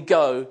boldly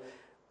go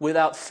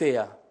without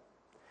fear.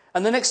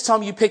 And the next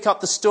time you pick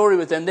up the story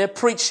with them, they're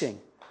preaching,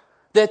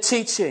 they're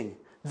teaching,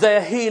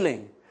 they're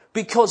healing.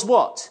 Because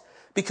what?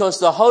 because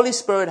the Holy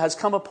Spirit has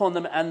come upon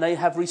them and they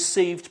have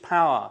received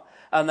power.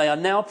 And they are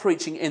now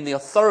preaching in the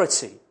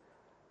authority.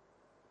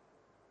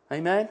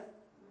 Amen?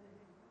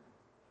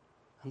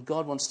 And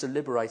God wants to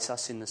liberate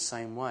us in the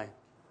same way.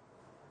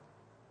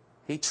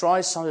 He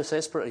tries so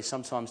desperately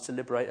sometimes to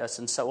liberate us,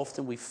 and so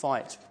often we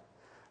fight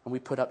and we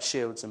put up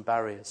shields and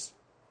barriers.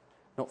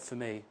 Not for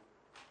me.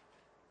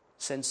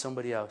 Send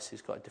somebody else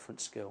who's got a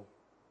different skill.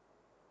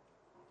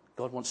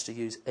 God wants to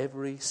use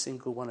every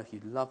single one of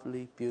you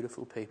lovely,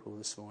 beautiful people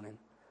this morning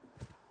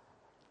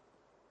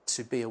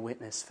to be a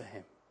witness for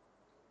him.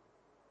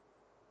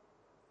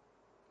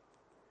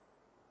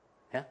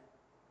 Yeah?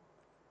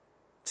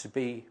 To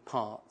be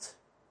part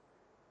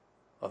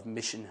of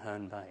Mission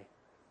Herne Bay.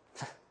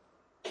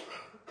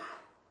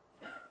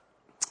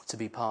 To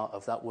be part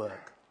of that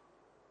work.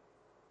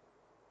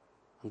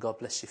 And God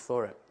bless you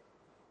for it.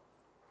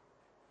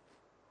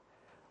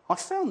 I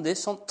found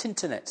this on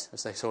Tinternet,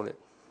 as they call it.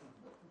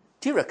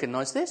 Do you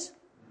recognise this?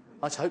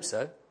 I hope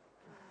so.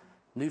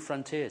 New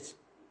Frontiers.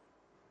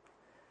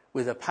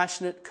 With a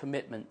passionate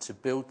commitment to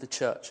build the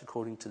church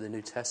according to the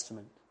New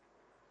Testament.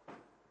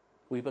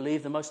 We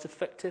believe the most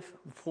effective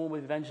form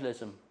of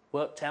evangelism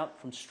worked out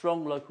from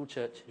strong local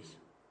churches.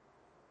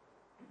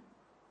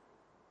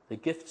 The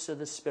gifts of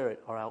the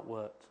Spirit are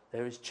outworked.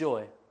 There is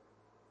joy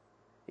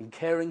in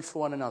caring for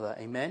one another.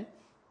 Amen?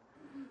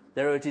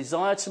 There is a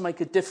desire to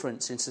make a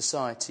difference in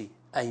society.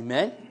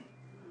 Amen?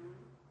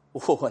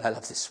 Oh, and I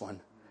love this one.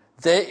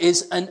 There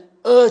is an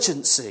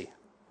urgency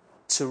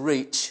to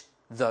reach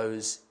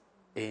those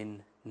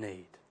in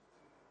need.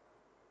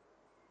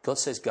 God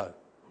says go.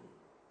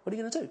 What are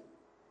you going to do?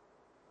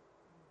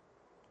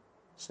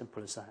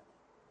 Simple as that.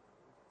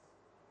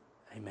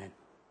 Amen.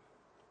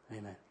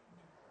 Amen.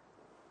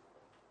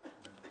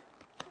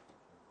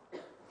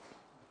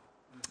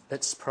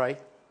 Let's pray.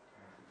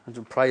 And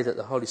we'll pray that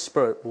the Holy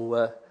Spirit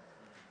will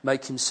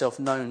make himself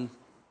known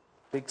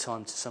big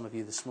time to some of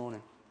you this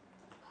morning.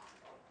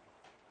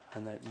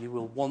 And that you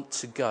will want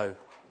to go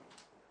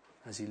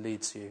as he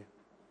leads you.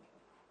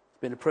 It's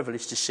been a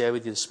privilege to share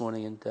with you this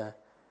morning, and God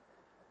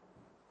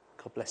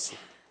bless you.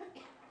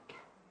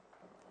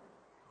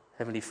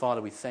 Heavenly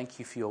Father, we thank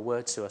you for your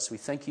word to us. We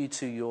thank you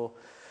to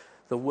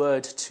the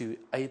word to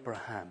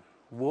Abraham.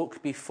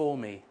 Walk before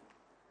me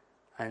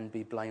and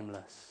be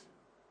blameless.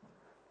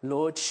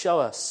 Lord, show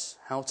us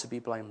how to be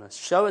blameless.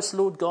 Show us,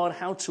 Lord God,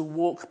 how to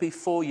walk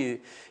before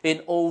you in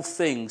all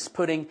things,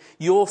 putting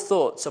your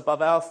thoughts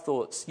above our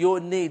thoughts,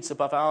 your needs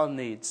above our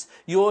needs,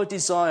 your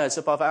desires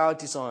above our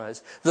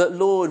desires, that,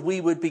 Lord,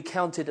 we would be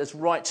counted as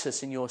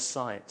righteous in your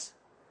sight.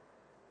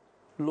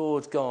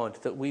 Lord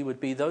God, that we would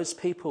be those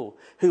people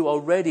who are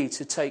ready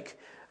to take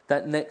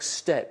that next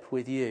step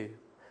with you,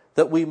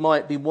 that we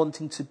might be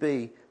wanting to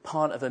be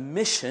part of a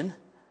mission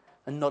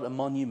and not a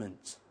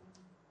monument.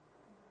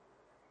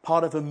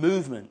 Part of a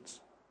movement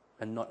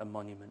and not a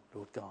monument,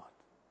 Lord God.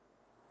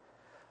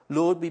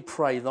 Lord, we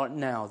pray right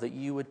now that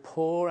you would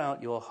pour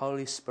out your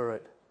Holy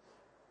Spirit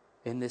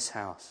in this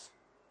house.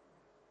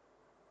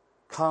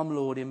 Come,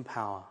 Lord, in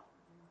power.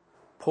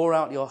 Pour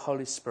out your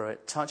Holy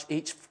Spirit. Touch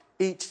each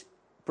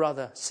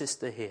brother,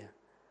 sister here,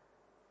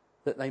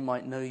 that they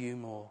might know you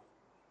more.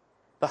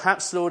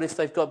 Perhaps, Lord, if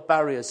they've got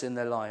barriers in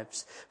their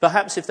lives,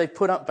 perhaps if they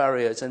put up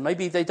barriers and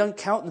maybe they don't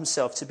count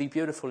themselves to be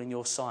beautiful in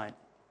your sight,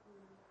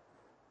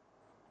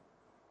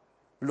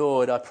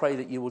 Lord, I pray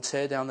that you will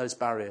tear down those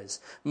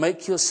barriers.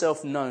 Make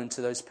yourself known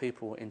to those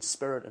people in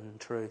spirit and in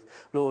truth.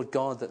 Lord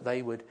God, that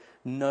they would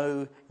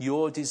know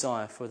your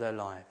desire for their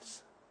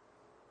lives.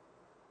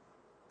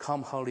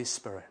 Come, Holy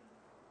Spirit.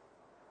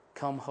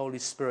 Come, Holy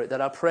Spirit,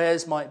 that our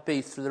prayers might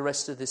be through the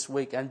rest of this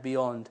week and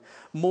beyond.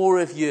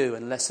 More of you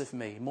and less of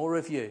me. More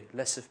of you,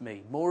 less of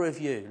me. More of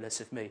you, less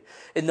of me.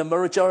 In the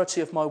majority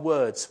of my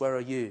words, where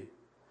are you?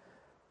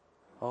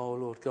 Oh,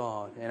 Lord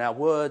God, in our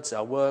words,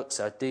 our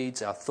works, our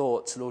deeds, our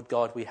thoughts, Lord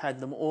God, we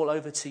hand them all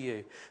over to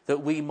you,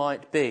 that we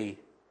might be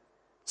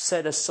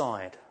set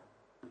aside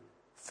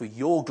for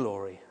your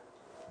glory.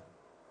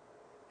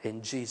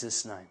 In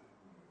Jesus' name.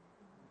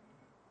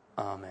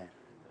 Amen.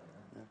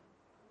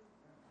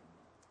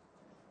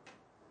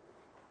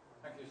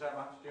 Thank you so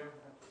much, Jim.